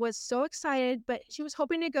Kylie was so excited, but she was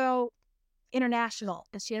hoping to go international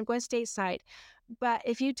and she ended up going stateside. But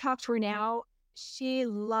if you talk to her now, she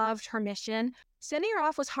loved her mission. Sending her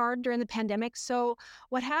off was hard during the pandemic. So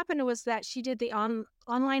what happened was that she did the online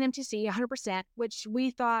MTC 100%, which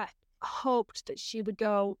we hoped that she would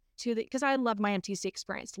go to because I loved my MTC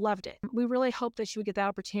experience, loved it. We really hoped that she would get that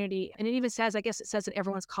opportunity. And it even says, I guess it says in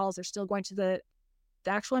everyone's calls, they're still going to the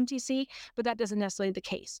actual MTC, but that doesn't necessarily the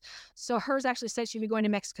case. So hers actually said she'd be going to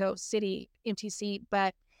Mexico City MTC,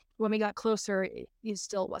 but when we got closer, it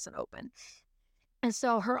still wasn't open. And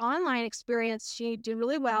so her online experience, she did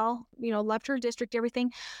really well, loved her district,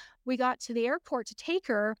 everything. We got to the airport to take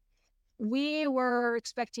her. We were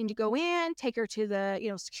expecting to go in, take her to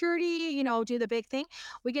the, security, do the big thing.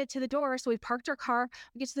 We get to the door. So we parked our car.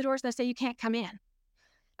 We get to the doors and I say, you can't come in.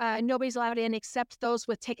 Nobody's allowed in except those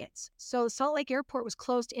with tickets. So Salt Lake Airport was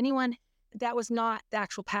closed to anyone that was not the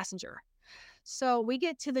actual passenger. So we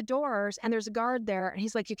get to the doors and there's a guard there and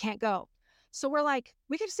he's like, you can't go. So we're like,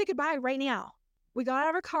 we can say goodbye right now. We got out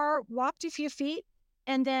of our car, walked a few feet,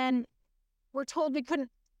 and then we're told we couldn't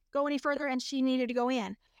go any further and she needed to go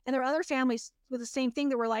in. And there are other families with the same thing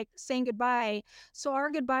that were like saying goodbye. So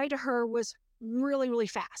our goodbye to her was really, really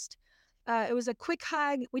fast. It was a quick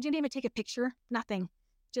hug. We didn't even take a picture, nothing.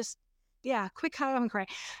 Just, yeah, quick hug. I'm crying.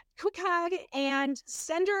 Quick hug and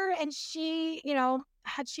send her. And she,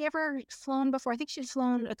 had she ever flown before? I think she'd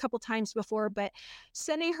flown a couple times before, but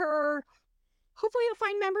sending her, hopefully you'll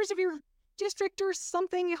find members of your district or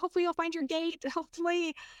something. Hopefully you'll find your gate.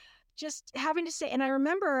 Hopefully just having to say, and I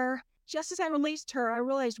remember just as I released her, I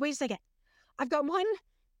realized, wait a second, I've got one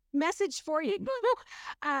message for you.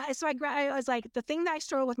 So I was like, the thing that I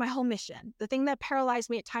struggle with my whole mission, the thing that paralyzed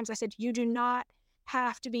me at times, I said, you do not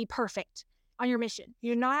have to be perfect on your mission.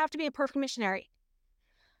 You do not have to be a perfect missionary.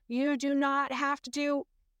 You do not have to do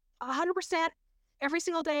 100% every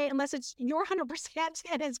single day unless it's your 100%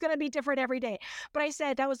 and it's going to be different every day. But I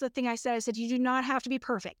said, that was the thing I said. I said, you do not have to be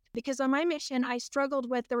perfect because on my mission, I struggled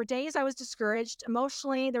with, there were days I was discouraged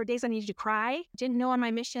emotionally. There were days I needed to cry. Didn't know on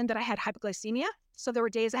my mission that I had hypoglycemia. So there were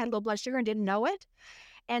days I had low blood sugar and didn't know it.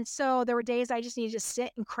 And so there were days I just needed to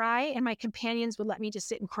sit and cry and my companions would let me just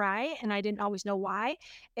sit and cry. And I didn't always know why.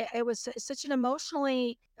 It was such an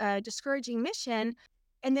emotionally discouraging mission.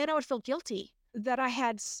 And then I would feel guilty that I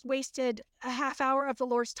had wasted a half hour of the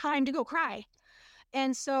Lord's time to go cry.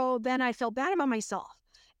 And so then I felt bad about myself.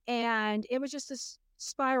 And it was just this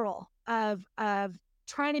spiral of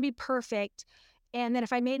trying to be perfect. And then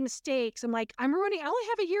if I made mistakes, I'm like, I only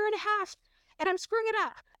have a year and a half and I'm screwing it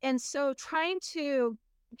up. And so trying to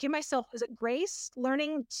give myself, grace,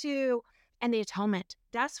 learning to, and the atonement.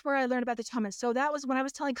 That's where I learned about the atonement. So that was when I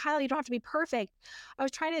was telling Kyla, you don't have to be perfect. I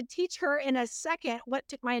was trying to teach her in a second what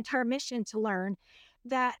took my entire mission to learn,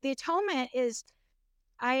 that the atonement is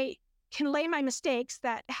I can lay my mistakes,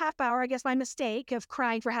 that half hour, I guess my mistake of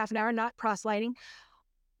crying for half an hour, not proselyting,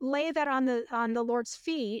 lay that on the Lord's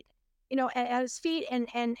feet, at his feet, and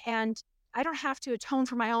I don't have to atone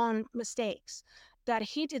for my own mistakes, that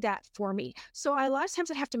he did that for me. So a lot of times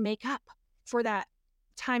I'd have to make up for that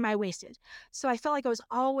time I wasted. So I felt like I was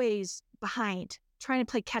always behind, trying to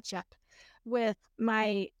play catch up with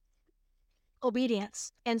my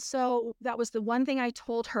obedience. And so that was the one thing I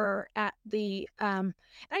told her at the, and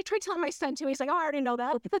I tried telling my son too. He's like, oh, I already know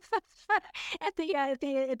that. at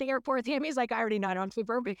the airport with him, he's like, I already know, I don't have to be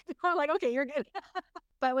perfect. I'm like, okay, you're good.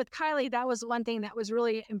 But with Kylie, that was one thing that was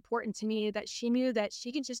really important to me, that she knew that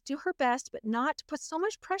she can just do her best, but not to put so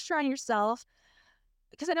much pressure on yourself.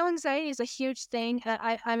 Because I know anxiety is a huge thing.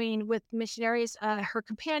 I mean, with missionaries, her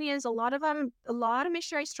companions, a lot of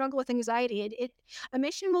missionaries struggle with anxiety. A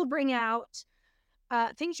mission will bring out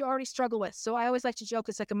things you already struggle with. So I always like to joke,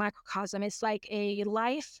 it's like a microcosm. It's like a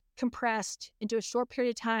life compressed into a short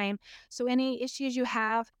period of time. So any issues you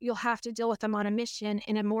have, you'll have to deal with them on a mission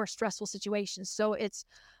in a more stressful situation. So it's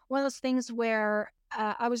one of those things where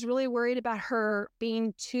I was really worried about her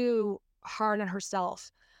being too hard on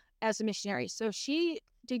herself as a missionary. So she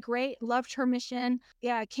did great, loved her mission.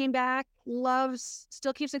 Yeah, came back,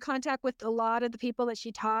 still keeps in contact with a lot of the people that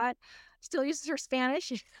she taught, still uses her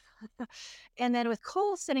Spanish. And then with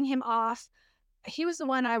Cole sending him off, he was the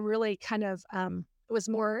one I really kind of was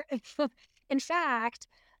more, in fact,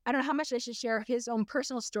 I don't know how much I should share his own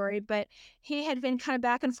personal story, but he had been kind of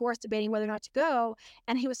back and forth debating whether or not to go.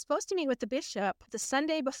 And he was supposed to meet with the bishop the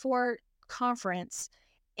Sunday before conference.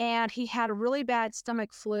 And he had a really bad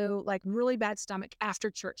stomach flu, like really bad stomach after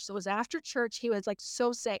church. So it was after church. He was like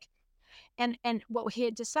so sick. And what he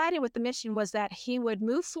had decided with the mission was that he would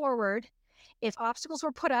move forward. If obstacles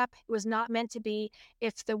were put up, it was not meant to be.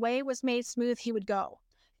 If the way was made smooth, he would go.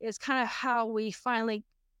 It's kind of how he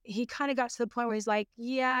kind of got to the point where he's like,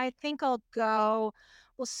 yeah, I think I'll go.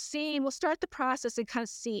 We'll see. We'll start the process and kind of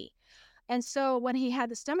see. And so when he had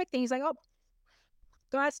the stomach thing, he's like, oh,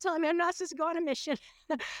 God's telling me I'm not supposed to go on a mission.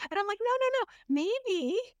 And I'm like, no.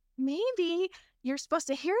 Maybe you're supposed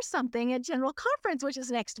to hear something at General Conference, which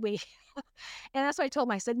is next week. And that's what I told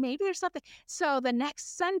him. I said, maybe there's something. So the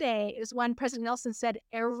next Sunday is when President Nelson said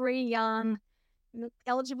every young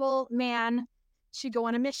eligible man should go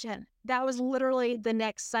on a mission. That was literally the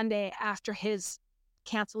next Sunday after his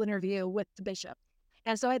canceled interview with the bishop.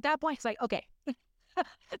 And so at that point, it's like, okay,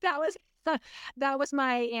 that was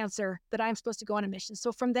my answer, that I'm supposed to go on a mission.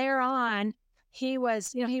 So from there on, he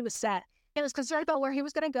was set. He was concerned about where he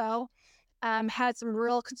was going to go, had some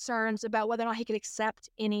real concerns about whether or not he could accept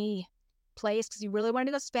any place, because he really wanted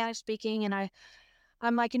to go Spanish speaking. And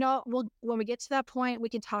I'm like, when we get to that point, we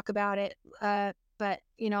can talk about it. But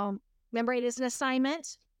remember, it is an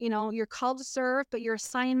assignment. you're called to serve, but your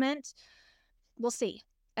assignment, we'll see.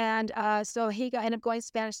 And so ended up going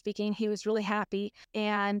Spanish speaking. He was really happy.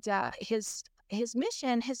 And his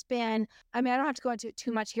mission has been, I mean, I don't have to go into it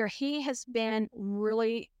too much here. He has been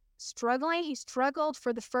really struggling. He struggled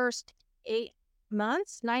for the first 8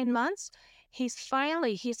 months, 9 months. He's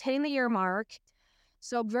hitting the year mark.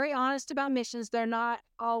 So very honest about missions. They're not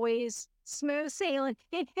always smooth sailing.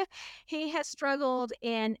 He has struggled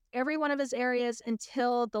in every one of his areas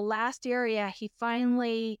until the last area. He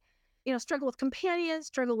finally, struggled with companions,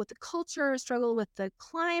 struggled with the culture, struggled with the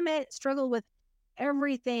climate, struggled with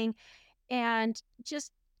everything, and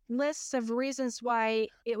just lists of reasons why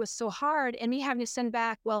it was so hard. And me having to send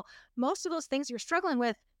back, well, most of those things you're struggling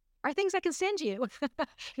with are things I can send you,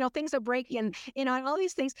 things that break in, all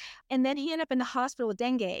these things. And then he ended up in the hospital with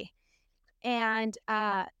dengue. And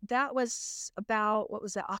that was about, what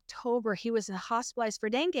was it, October. He was hospitalized for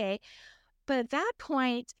dengue. But at that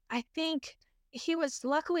point, I think he was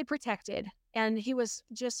luckily protected and he was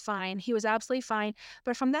just fine. He was absolutely fine.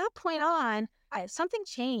 But from that point on, something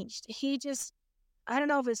changed. He just, I don't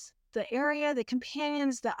know if it's the area, the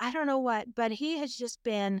companions, I don't know what, but he has just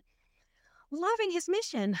been loving his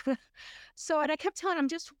mission. And I kept telling him,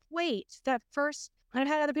 just wait. I've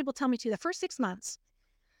had other people tell me too, the first 6 months,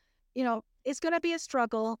 it's going to be a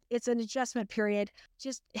struggle. It's an adjustment period.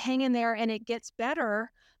 Just hang in there and it gets better.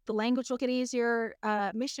 The language will get easier.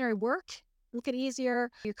 Missionary work will get easier.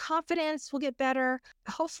 Your confidence will get better.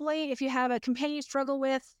 Hopefully, if you have a companion you struggle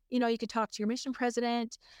with, you can talk to your mission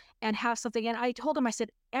president and have something. And I told him, I said,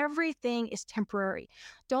 everything is temporary.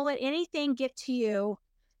 Don't let anything get to you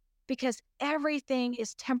because everything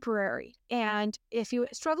is temporary. And if you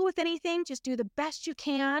struggle with anything, just do the best you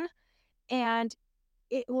can. And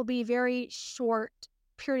it will be very short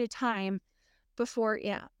period of time before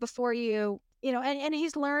you, and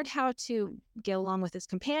he's learned how to get along with his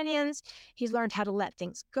companions. He's learned how to let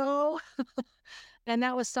things go. And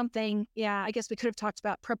that was something, I guess we could have talked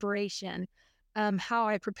about preparation, how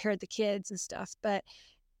I prepared the kids and stuff. But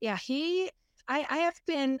yeah, I have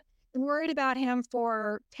been worried about him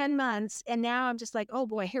for 10 months. And now I'm just like, oh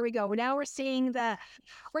boy, here we go. Now we're seeing how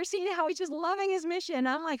he's just loving his mission.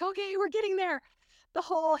 I'm like, okay, we're getting there.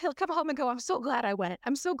 He'll come home and go, I'm so glad I went.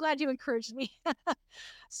 I'm so glad you encouraged me.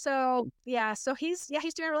 So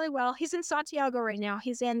he's doing really well. He's in Santiago right now.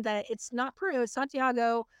 It's not Peru, it's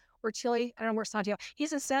Santiago or Chile. I don't know where Santiago.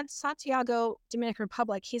 He's in Santiago, Dominican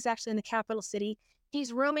Republic. He's actually in the capital city.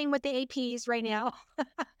 He's rooming with the APs right now,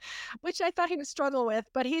 which I thought he would struggle with,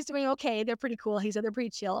 but he's doing okay. They're pretty cool. They're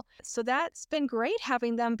pretty chill. So that's been great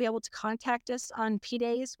having them be able to contact us on P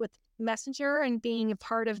days with Messenger and being a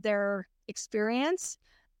part of their experience.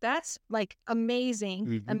 That's like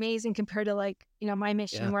amazing, amazing compared to my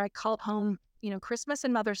mission where I called home, Christmas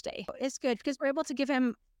and Mother's Day. It's good because we're able to give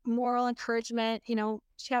him moral encouragement,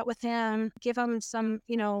 chat with him, give him some,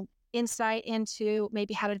 insight into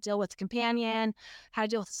maybe how to deal with the companion, how to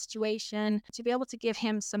deal with the situation, to be able to give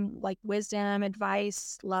him some wisdom,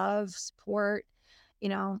 advice, love, support.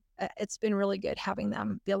 It's been really good having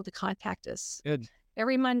them be able to contact us Good.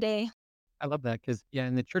 every Monday. I love that because,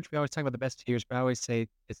 in the church, we always talk about the best 2 years, but I always say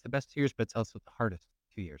it's the best 2 years, but it's also the hardest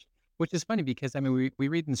 2 years, which is funny because, we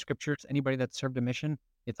read in the scriptures, anybody that served a mission,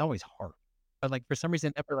 it's always hard. But for some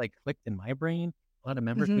reason, it never clicked in my brain. A lot of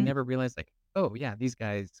members, we never realized oh yeah, these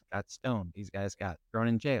guys got stoned. These guys got thrown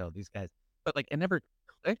in jail. These guys, but it never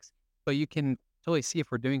clicks. But you can totally see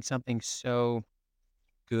if we're doing something so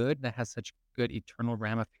good that has such good eternal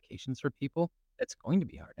ramifications for people, that's going to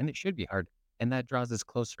be hard. And it should be hard. And that draws us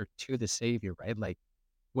closer to the Savior, right?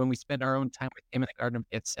 When we spend our own time with him in the Garden of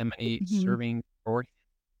Gethsemane, serving for him,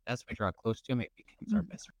 that's when we draw close to him. It becomes our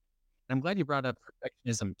best friend. And I'm glad you brought up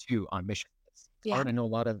perfectionism too on mission. It's hard. I know a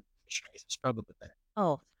lot of missionaries struggle with that.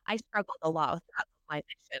 Oh, I struggled a lot with that with my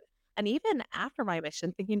mission. And even after my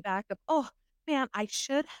mission, thinking back of, oh man, I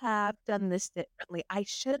should have done this differently. I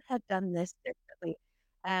should have done this differently.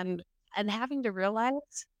 And having to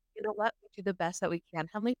realize, you know what, we do the best that we can.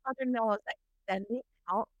 Heavenly Father knows that sending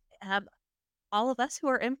out all of us who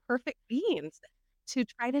are imperfect beings to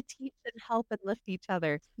try to teach and help and lift each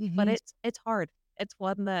other. But it's hard. It's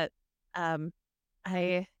one that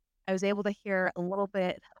I was able to hear a little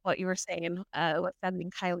bit of what you were saying with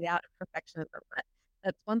sending Kylie out of perfectionism. But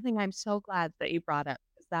that's one thing I'm so glad that you brought up,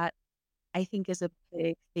 because that I think is a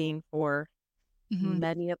big thing for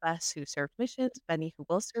many of us who serve missions, many who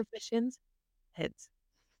will serve missions.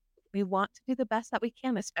 We want to do the best that we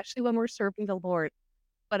can, especially when we're serving the Lord.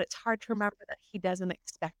 But it's hard to remember that He doesn't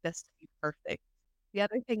expect us to be perfect. The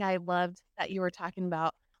other thing I loved that you were talking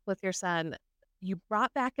about with your son, you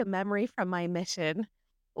brought back a memory from my mission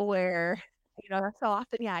where So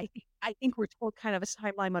often, yeah, I think we're told kind of a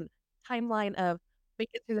timeline of make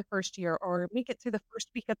it through the first year or make it through the first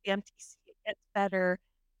week of the MTC. It gets better.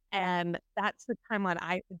 And that's the timeline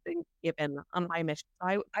I've been given on my mission.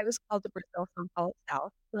 So I was called to Brazil from South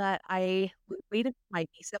South, but I waited for my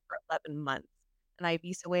visa for 11 months and I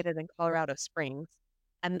visa waited in Colorado Springs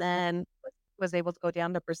and then was able to go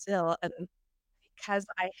down to Brazil. And because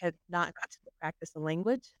I had not got to practice the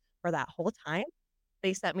language for that whole time,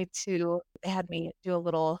 they had me do a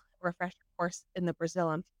little refresher course in the Brazil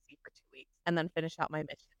MTC for 2 weeks and then finish out my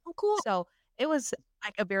mission. Oh, cool. So it was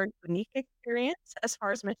like a very unique experience as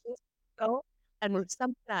far as missions go, and was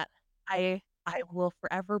something that I will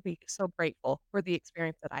forever be so grateful for the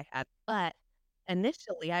experience that I had. But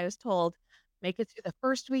initially, I was told, make it through the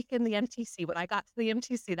first week in the MTC. When I got to the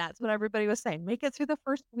MTC, that's what everybody was saying. Make it through the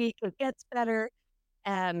first week, it gets better.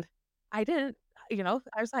 And I didn't, I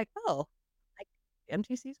was like, oh, like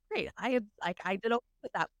MTC is great. I did okay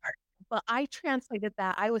with that part. But I translated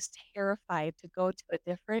that. I was terrified to go to a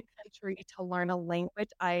different country to learn a language.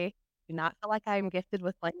 I do not feel like I'm gifted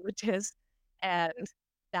with languages. And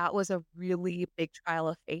that was a really big trial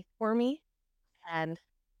of faith for me. And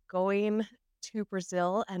going to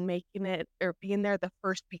Brazil and making it or being there the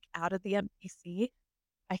first week out of the MPC,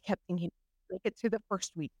 I kept thinking, make it through the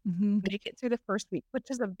first week, make it through the first week, which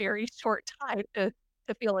is a very short time to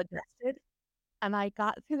feel adjusted. And I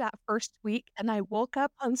got through that first week and I woke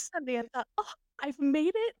up on Sunday and thought, oh, I've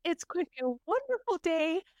made it. It's going to be a wonderful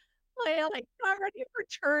day. I like got ready for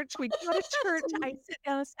church. We go to church. I sit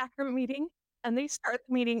down a sacrament meeting and they start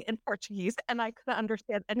the meeting in Portuguese and I couldn't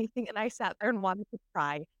understand anything. And I sat there and wanted to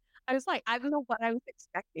cry. I was like, I don't know what I was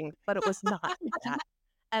expecting, but it was not that.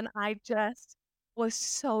 And I just was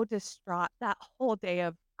so distraught that whole day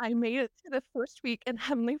of I made it to the first week and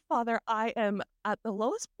Heavenly Father, I am at the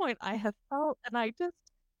lowest point I have felt and I just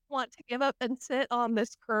want to give up and sit on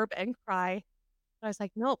this curb and cry. I was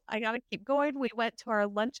like, nope, I got to keep going. We went to our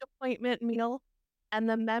lunch appointment meal, and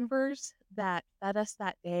the members that fed us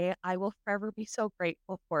that day, I will forever be so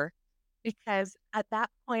grateful for because at that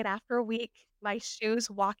point, after a week, my shoes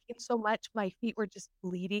walking so much, my feet were just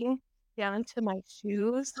bleeding down into my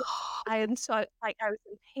shoes. And so I was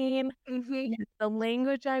in pain. And the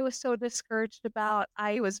language I was so discouraged about,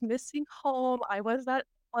 I was missing home. I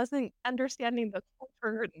wasn't understanding the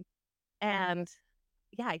culture and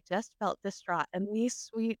yeah, I just felt distraught. And these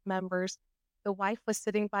sweet members, the wife was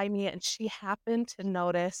sitting by me and she happened to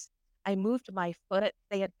notice I moved my foot.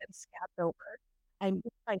 They had been scabbed over. I moved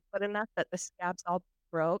my foot enough that the scabs all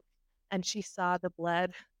broke and she saw the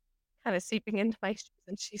blood kind of seeping into my shoes.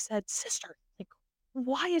 And she said, Sister, like,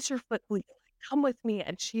 why is your foot bleeding? Like, come with me.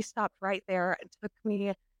 And she stopped right there and took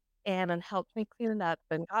me in and helped me clean it up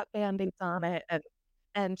and got band-aids on it.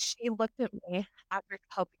 And she looked at me after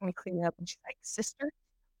helping me clean it up and she's like, Sister,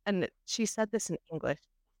 and she said this in English.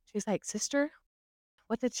 She's like, Sister,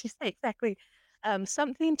 what did she say exactly?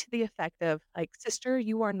 Something to the effect of like, Sister,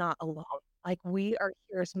 you are not alone. Like we are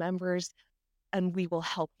here as members and we will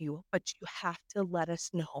help you, but you have to let us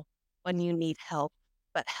know when you need help.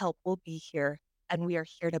 But help will be here and we are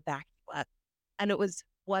here to back you up. And it was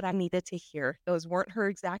what I needed to hear. Those weren't her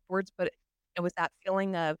exact words, but it was that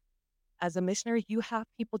feeling of as a missionary, you have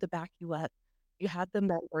people to back you up. You have the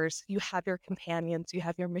members, you have your companions, you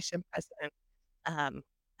have your mission president.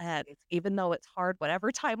 And even though it's hard,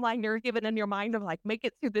 whatever timeline you're given in your mind of like, make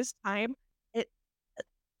it through this time, it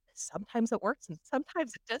sometimes it works and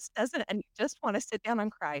sometimes it just doesn't. And you just want to sit down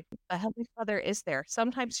and cry. The Heavenly Father is there.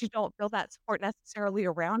 Sometimes you don't feel that support necessarily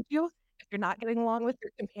around you. If you're not getting along with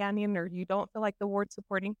your companion or you don't feel like the ward's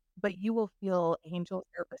supporting, but you will feel angels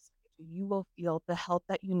there beside you. You will feel the help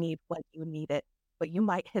that you need when you need it. But you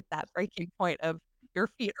might hit that breaking point of your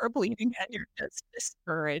feet are bleeding and you're just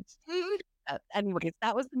discouraged. Anyways,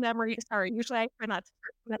 that was the memory. Sorry, usually I try not to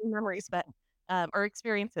share many memories, but or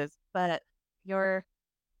experiences. But your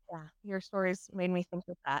stories made me think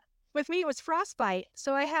of that. With me, it was frostbite.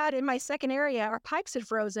 So I had in my second area, our pipes had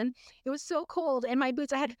frozen. It was so cold. And my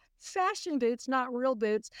boots, I had fashion boots, not real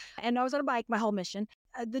boots. And I was on a bike my whole mission.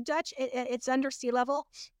 The Dutch, it's under sea level.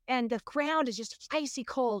 And the ground is just icy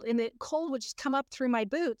cold. And the cold would just come up through my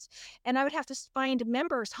boots. And I would have to find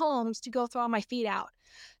members' homes to go thaw my feet out.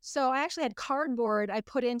 So I actually had cardboard I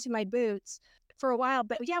put into my boots for a while.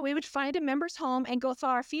 But yeah, we would find a member's home and go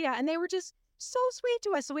thaw our feet out. And they were just so sweet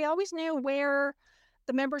to us. So we always knew where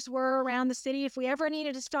the members were around the city. If we ever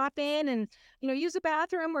needed to stop in and, use a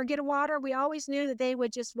bathroom or get a water, we always knew that they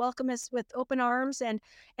would just welcome us with open arms and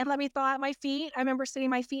let me thaw out my feet. I remember sitting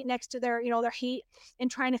my feet next to their heat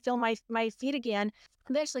and trying to feel my feet again.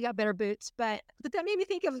 They actually got better boots, but that made me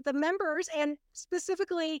think of the members and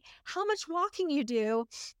specifically how much walking you do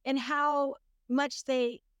and how much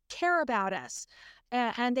they care about us.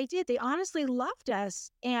 And they did. They honestly loved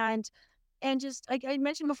us. And just like I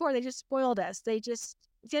mentioned before, they just spoiled us. They just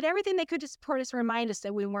did everything they could to support us and remind us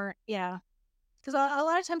that we weren't, yeah. Because a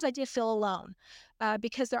lot of times I did feel alone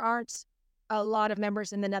because there aren't a lot of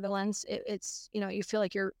members in the Netherlands. It's, you feel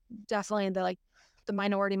like you're definitely in the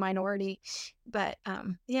minority. But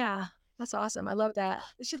yeah, that's awesome. I love that.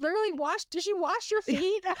 Did she wash your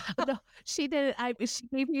feet? No, she did. She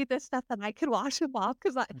gave me the stuff that I could wash them off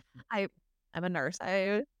because I'm a nurse.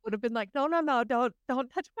 I would have been like, no, no, no, don't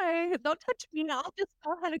touch me. I'll just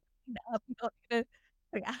go ahead and clean up. You don't need to,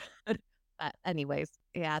 yeah. But anyways,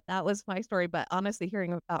 yeah, that was my story. But honestly,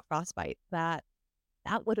 hearing about frostbite, that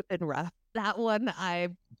would have been rough. That one I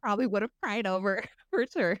probably would have cried over for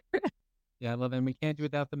sure. Yeah, I love it. And we can't do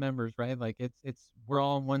without the members, right? Like we're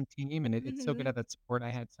all on one team, and it's so good to Mhm. have that support. I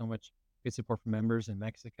had so much good support from members in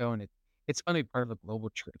Mexico, and it's fun to be part of a global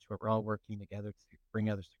church where we're all working together to bring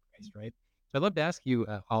others to Christ, right? So I'd love to ask you,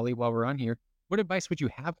 Holly, while we're on here, what advice would you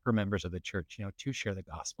have for members of the church, to share the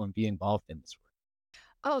gospel and be involved in this work?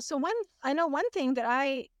 Oh, so one thing that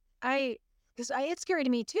I because it's scary to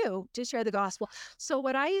me too to share the gospel. So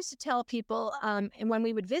what I used to tell people, and when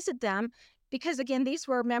we would visit them, because again, these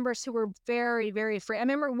were members who were very, very afraid. I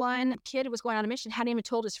remember one kid who was going on a mission, hadn't even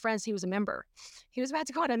told his friends he was a member. He was about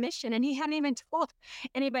to go on a mission and he hadn't even told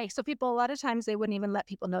anybody. So people, a lot of times they wouldn't even let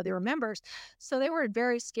people know they were members. So they were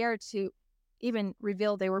very scared to even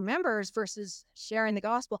reveal they were members versus sharing the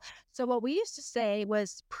gospel. So what we used to say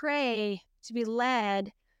was pray to be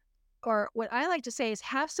led, or what I like to say is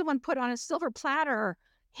have someone put on a silver platter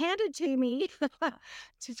handed to me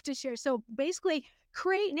to share. So basically,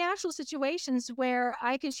 create natural situations where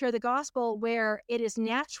I can share the gospel where it is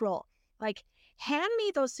natural. Like, hand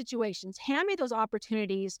me those situations, hand me those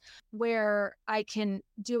opportunities where I can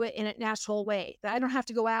do it in a natural way that I don't have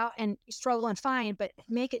to go out and struggle and find, but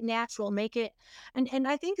make it natural, make it. And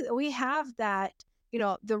I think that we have that,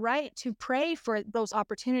 the right to pray for those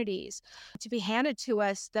opportunities to be handed to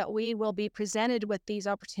us, that we will be presented with these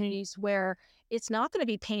opportunities where it's not going to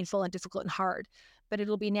be painful and difficult and hard, but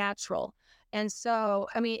it'll be natural. And so,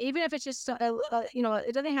 I mean, even if it's just,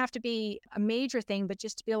 it doesn't have to be a major thing, but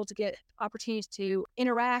just to be able to get opportunities to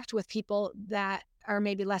interact with people that are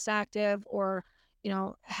maybe less active or,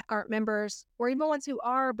 aren't members, or even ones who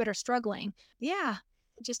are but are struggling. Yeah,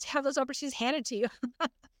 just have those opportunities handed to you.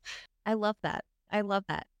 I love that. I love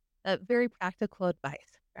that. Very practical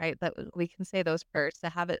advice, right? That we can say those prayers to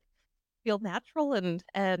have it feel natural and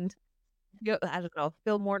I don't know,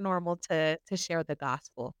 feel more normal to share the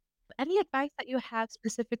gospel. Any advice that you have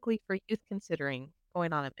specifically for youth considering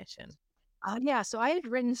going on a mission? Yeah, so I had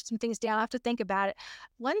written some things down. I have to think about it.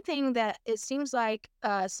 One thing that it seems like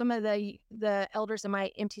some of the elders in my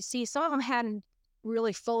MTC, some of them hadn't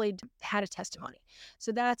really fully had a testimony.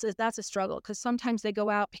 So that's a struggle because sometimes they go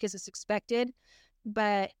out because it's expected,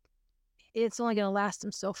 but it's only going to last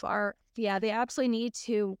them so far. Yeah, they absolutely need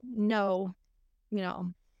to you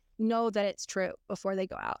know, know that it's true before they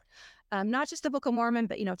go out. Not just the Book of Mormon,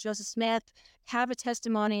 but, Joseph Smith, have a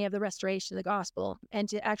testimony of the restoration of the gospel and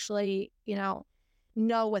to actually,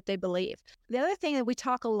 know what they believe. The other thing that we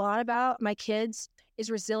talk a lot about, my kids,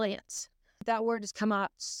 is resilience. That word has come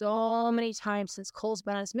up so many times since Cole's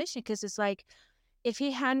been on his mission because it's like, if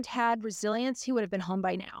he hadn't had resilience, he would have been home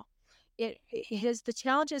by now. The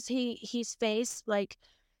challenges he's faced, like,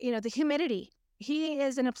 the humidity. He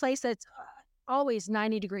is in a place that's always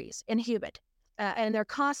 90 degrees and humid. And they're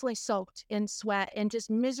constantly soaked in sweat and just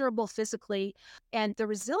miserable physically. And the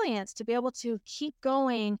resilience to be able to keep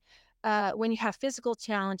going when you have physical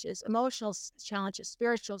challenges, emotional challenges,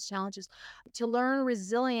 spiritual challenges, to learn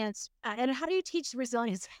resilience. And how do you teach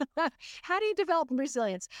resilience? How do you develop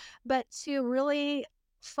resilience? But to really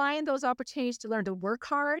find those opportunities to learn to work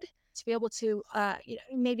hard, to be able to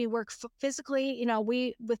maybe work physically.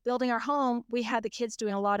 We, with building our home, we had the kids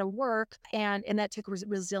doing a lot of work, and that took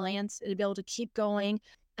resilience to be able to keep going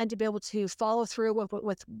and to be able to follow through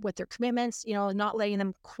with their commitments, not letting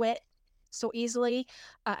them quit so easily,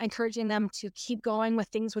 encouraging them to keep going with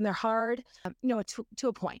things when they're hard, to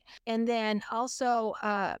a point. And then also,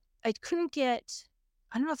 I couldn't get,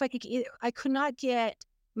 I don't know if I could, I could not get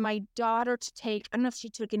my daughter to take, I don't know if she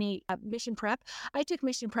took any mission prep. I took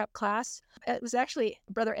mission prep class. It was actually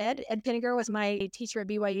Brother Ed. Ed Pinniger was my teacher at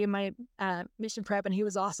BYU, my mission prep, and he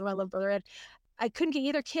was awesome. I love Brother Ed. I couldn't get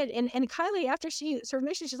either kid. And Kylie, after she served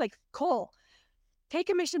mission, she's like, Cole, take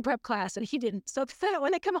a mission prep class. And he didn't. So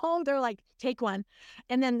when they come home, they're like, take one.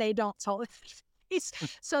 And then they don't.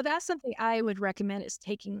 So that's something I would recommend is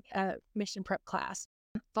taking a mission prep class.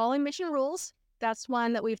 Following mission rules. That's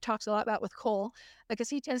one that we've talked a lot about with Cole because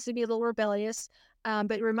he tends to be a little rebellious.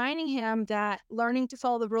 But reminding him that learning to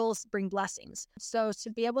follow the rules bring blessings. So to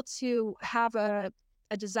be able to have a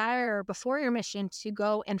desire before your mission to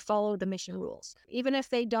go and follow the mission rules, even if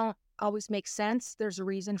they don't always make sense, there's a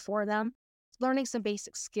reason for them. Learning some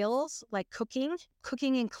basic skills like cooking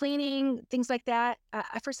and cleaning, things like that.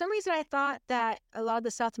 For some reason, I thought that a lot of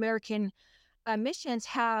the South American missions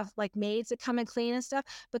have like maids that come and clean and stuff.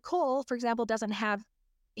 But Cole, for example, doesn't have,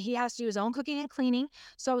 he has to do his own cooking and cleaning.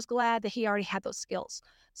 So I was glad that he already had those skills.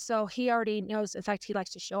 So he already knows. In fact, he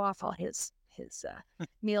likes to show off all his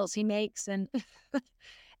meals he makes. And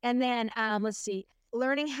and then let's see,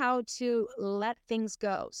 learning how to let things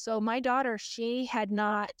go. So my daughter, she'd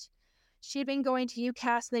been going to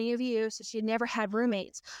UCAS and the UVU, so she had never had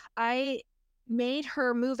roommates. I made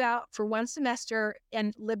her move out for one semester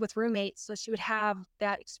and live with roommates so she would have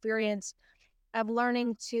that experience of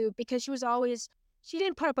learning to, because she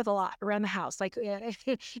didn't put up with a lot around the house. Like,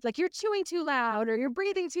 like you're chewing too loud or you're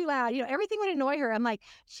breathing too loud. Everything would annoy her. I'm like,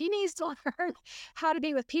 she needs to learn how to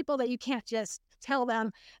be with people that you can't just tell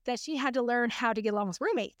them that she had to learn how to get along with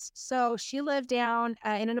roommates. So she lived down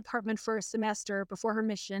in an apartment for a semester before her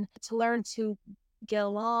mission to learn to get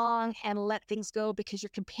along and let things go because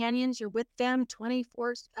your companions, you're with them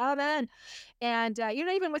 24/7. And you're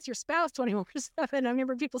not even with your spouse 24/7. I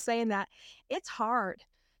remember people saying that. It's hard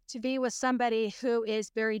to be with somebody who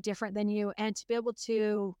is very different than you and to be able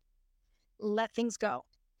to let things go.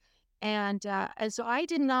 And so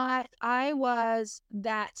I was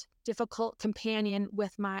that difficult companion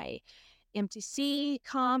with my MTC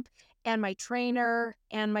comp and my trainer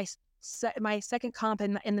and my second comp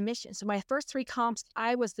in the mission. So my first 3 comps,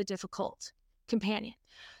 I was the difficult companion.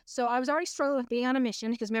 So I was already struggling with being on a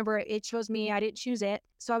mission because remember, it chose me, I didn't choose it.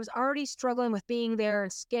 So I was already struggling with being there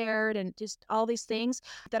and scared and just all these things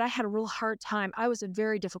that I had a real hard time. I was a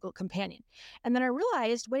very difficult companion. And then I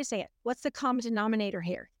realized, wait a second, what's the common denominator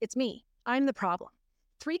here? It's me. I'm the problem.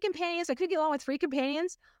 3 companions, I could get along with 3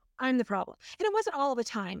 companions. I'm the problem. And it wasn't all the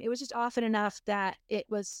time. It was just often enough that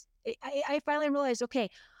I finally realized, okay,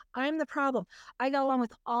 I'm the problem. I got along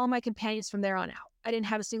with all my companions from there on out. I didn't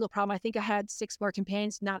have a single problem. I think I had 6 more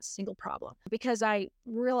companions, not a single problem, because I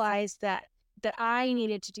realized that I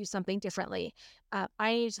needed to do something differently.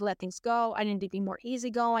 I needed to let things go. I needed to be more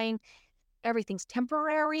easygoing. Everything's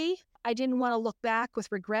temporary. I didn't want to look back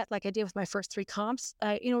with regret like I did with my first 3 comps.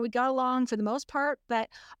 We got along for the most part, but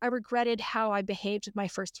I regretted how I behaved with my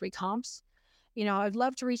first 3 comps. I'd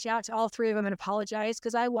love to reach out to all 3 of them and apologize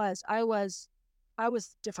because I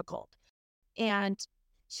was difficult. And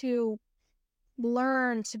to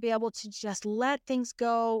learn to be able to just let things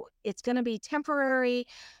go, it's going to be temporary,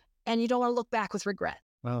 and you don't want to look back with regret.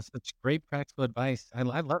 Wow, such great practical advice. I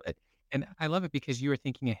love it. And I love it because you are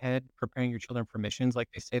thinking ahead, preparing your children for missions. Like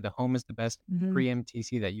they say, the home is the best Mhm.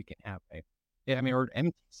 pre-MTC that you can have, right? Yeah, I mean, or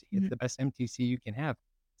MTC, it's Mhm. the best MTC you can have.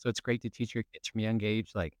 So it's great to teach your kids from a young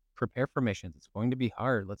age, like prepare for missions. It's going to be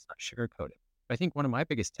hard. Let's not sugarcoat it. But I think one of my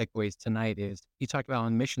biggest takeaways tonight is you talked about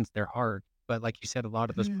on missions, they're hard. But like you said, a lot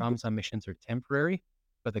of those Mhm. problems on missions are temporary,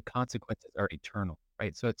 but the consequences are eternal,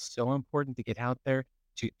 right? So it's so important to get out there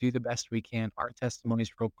to do the best we can. Our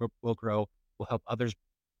testimonies will grow, will help others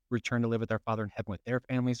return to live with our Father in heaven with their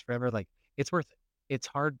families forever. Like it's worth it. It's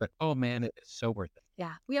hard, but oh man, it is so worth it.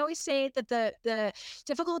 Yeah. We always say that the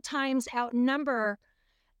difficult times outnumber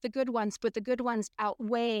the good ones, but the good ones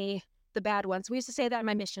outweigh the bad ones. We used to say that in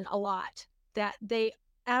my mission a lot, that they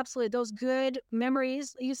absolutely, those good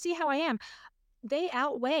memories, you see how I am, they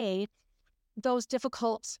outweigh those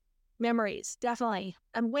difficult memories, definitely.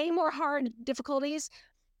 And way more hard difficulties,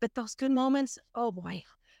 but those good moments, oh boy.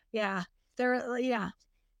 Yeah. Yeah.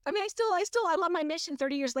 I mean, I love my mission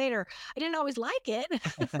 30 years later. I didn't always like it.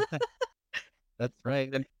 That's right.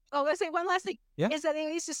 And Oh, I say one last thing yeah, is that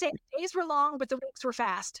they used to say days were long, but the weeks were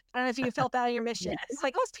fast. I don't know if you felt that in your mission. It's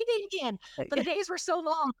like, oh, it's PD again. But the days were so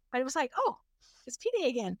long. But it was like, oh, it's PD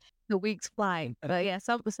again. The weeks fly. But yeah,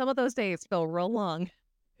 some of those days feel real long.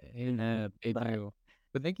 they But do.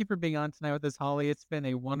 But thank you for being on tonight with us, Holly. It's been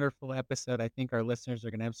a wonderful episode. I think our listeners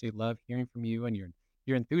are going to absolutely love hearing from you and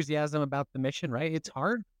your enthusiasm about the mission. Right? It's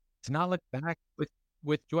hard to not look back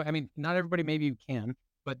with joy. I mean, not everybody maybe can,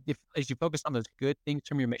 But if as you focus on those good things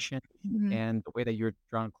from your mission Mhm. and the way that you're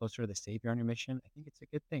drawn closer to the Savior on your mission, I think it's a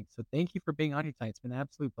good thing. So thank you for being on here tonight. It's been an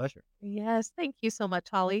absolute pleasure. Yes, thank you so much,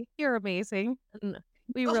 Holly. You're amazing. And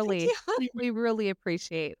we Oh, thank really you. we really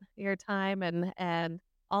appreciate your time and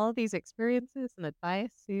all of these experiences and advice.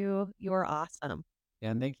 You're awesome.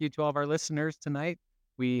 And thank you to all of our listeners tonight.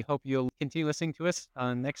 We hope you'll continue listening to us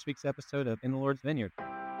on next week's episode of In the Lord's Vineyard.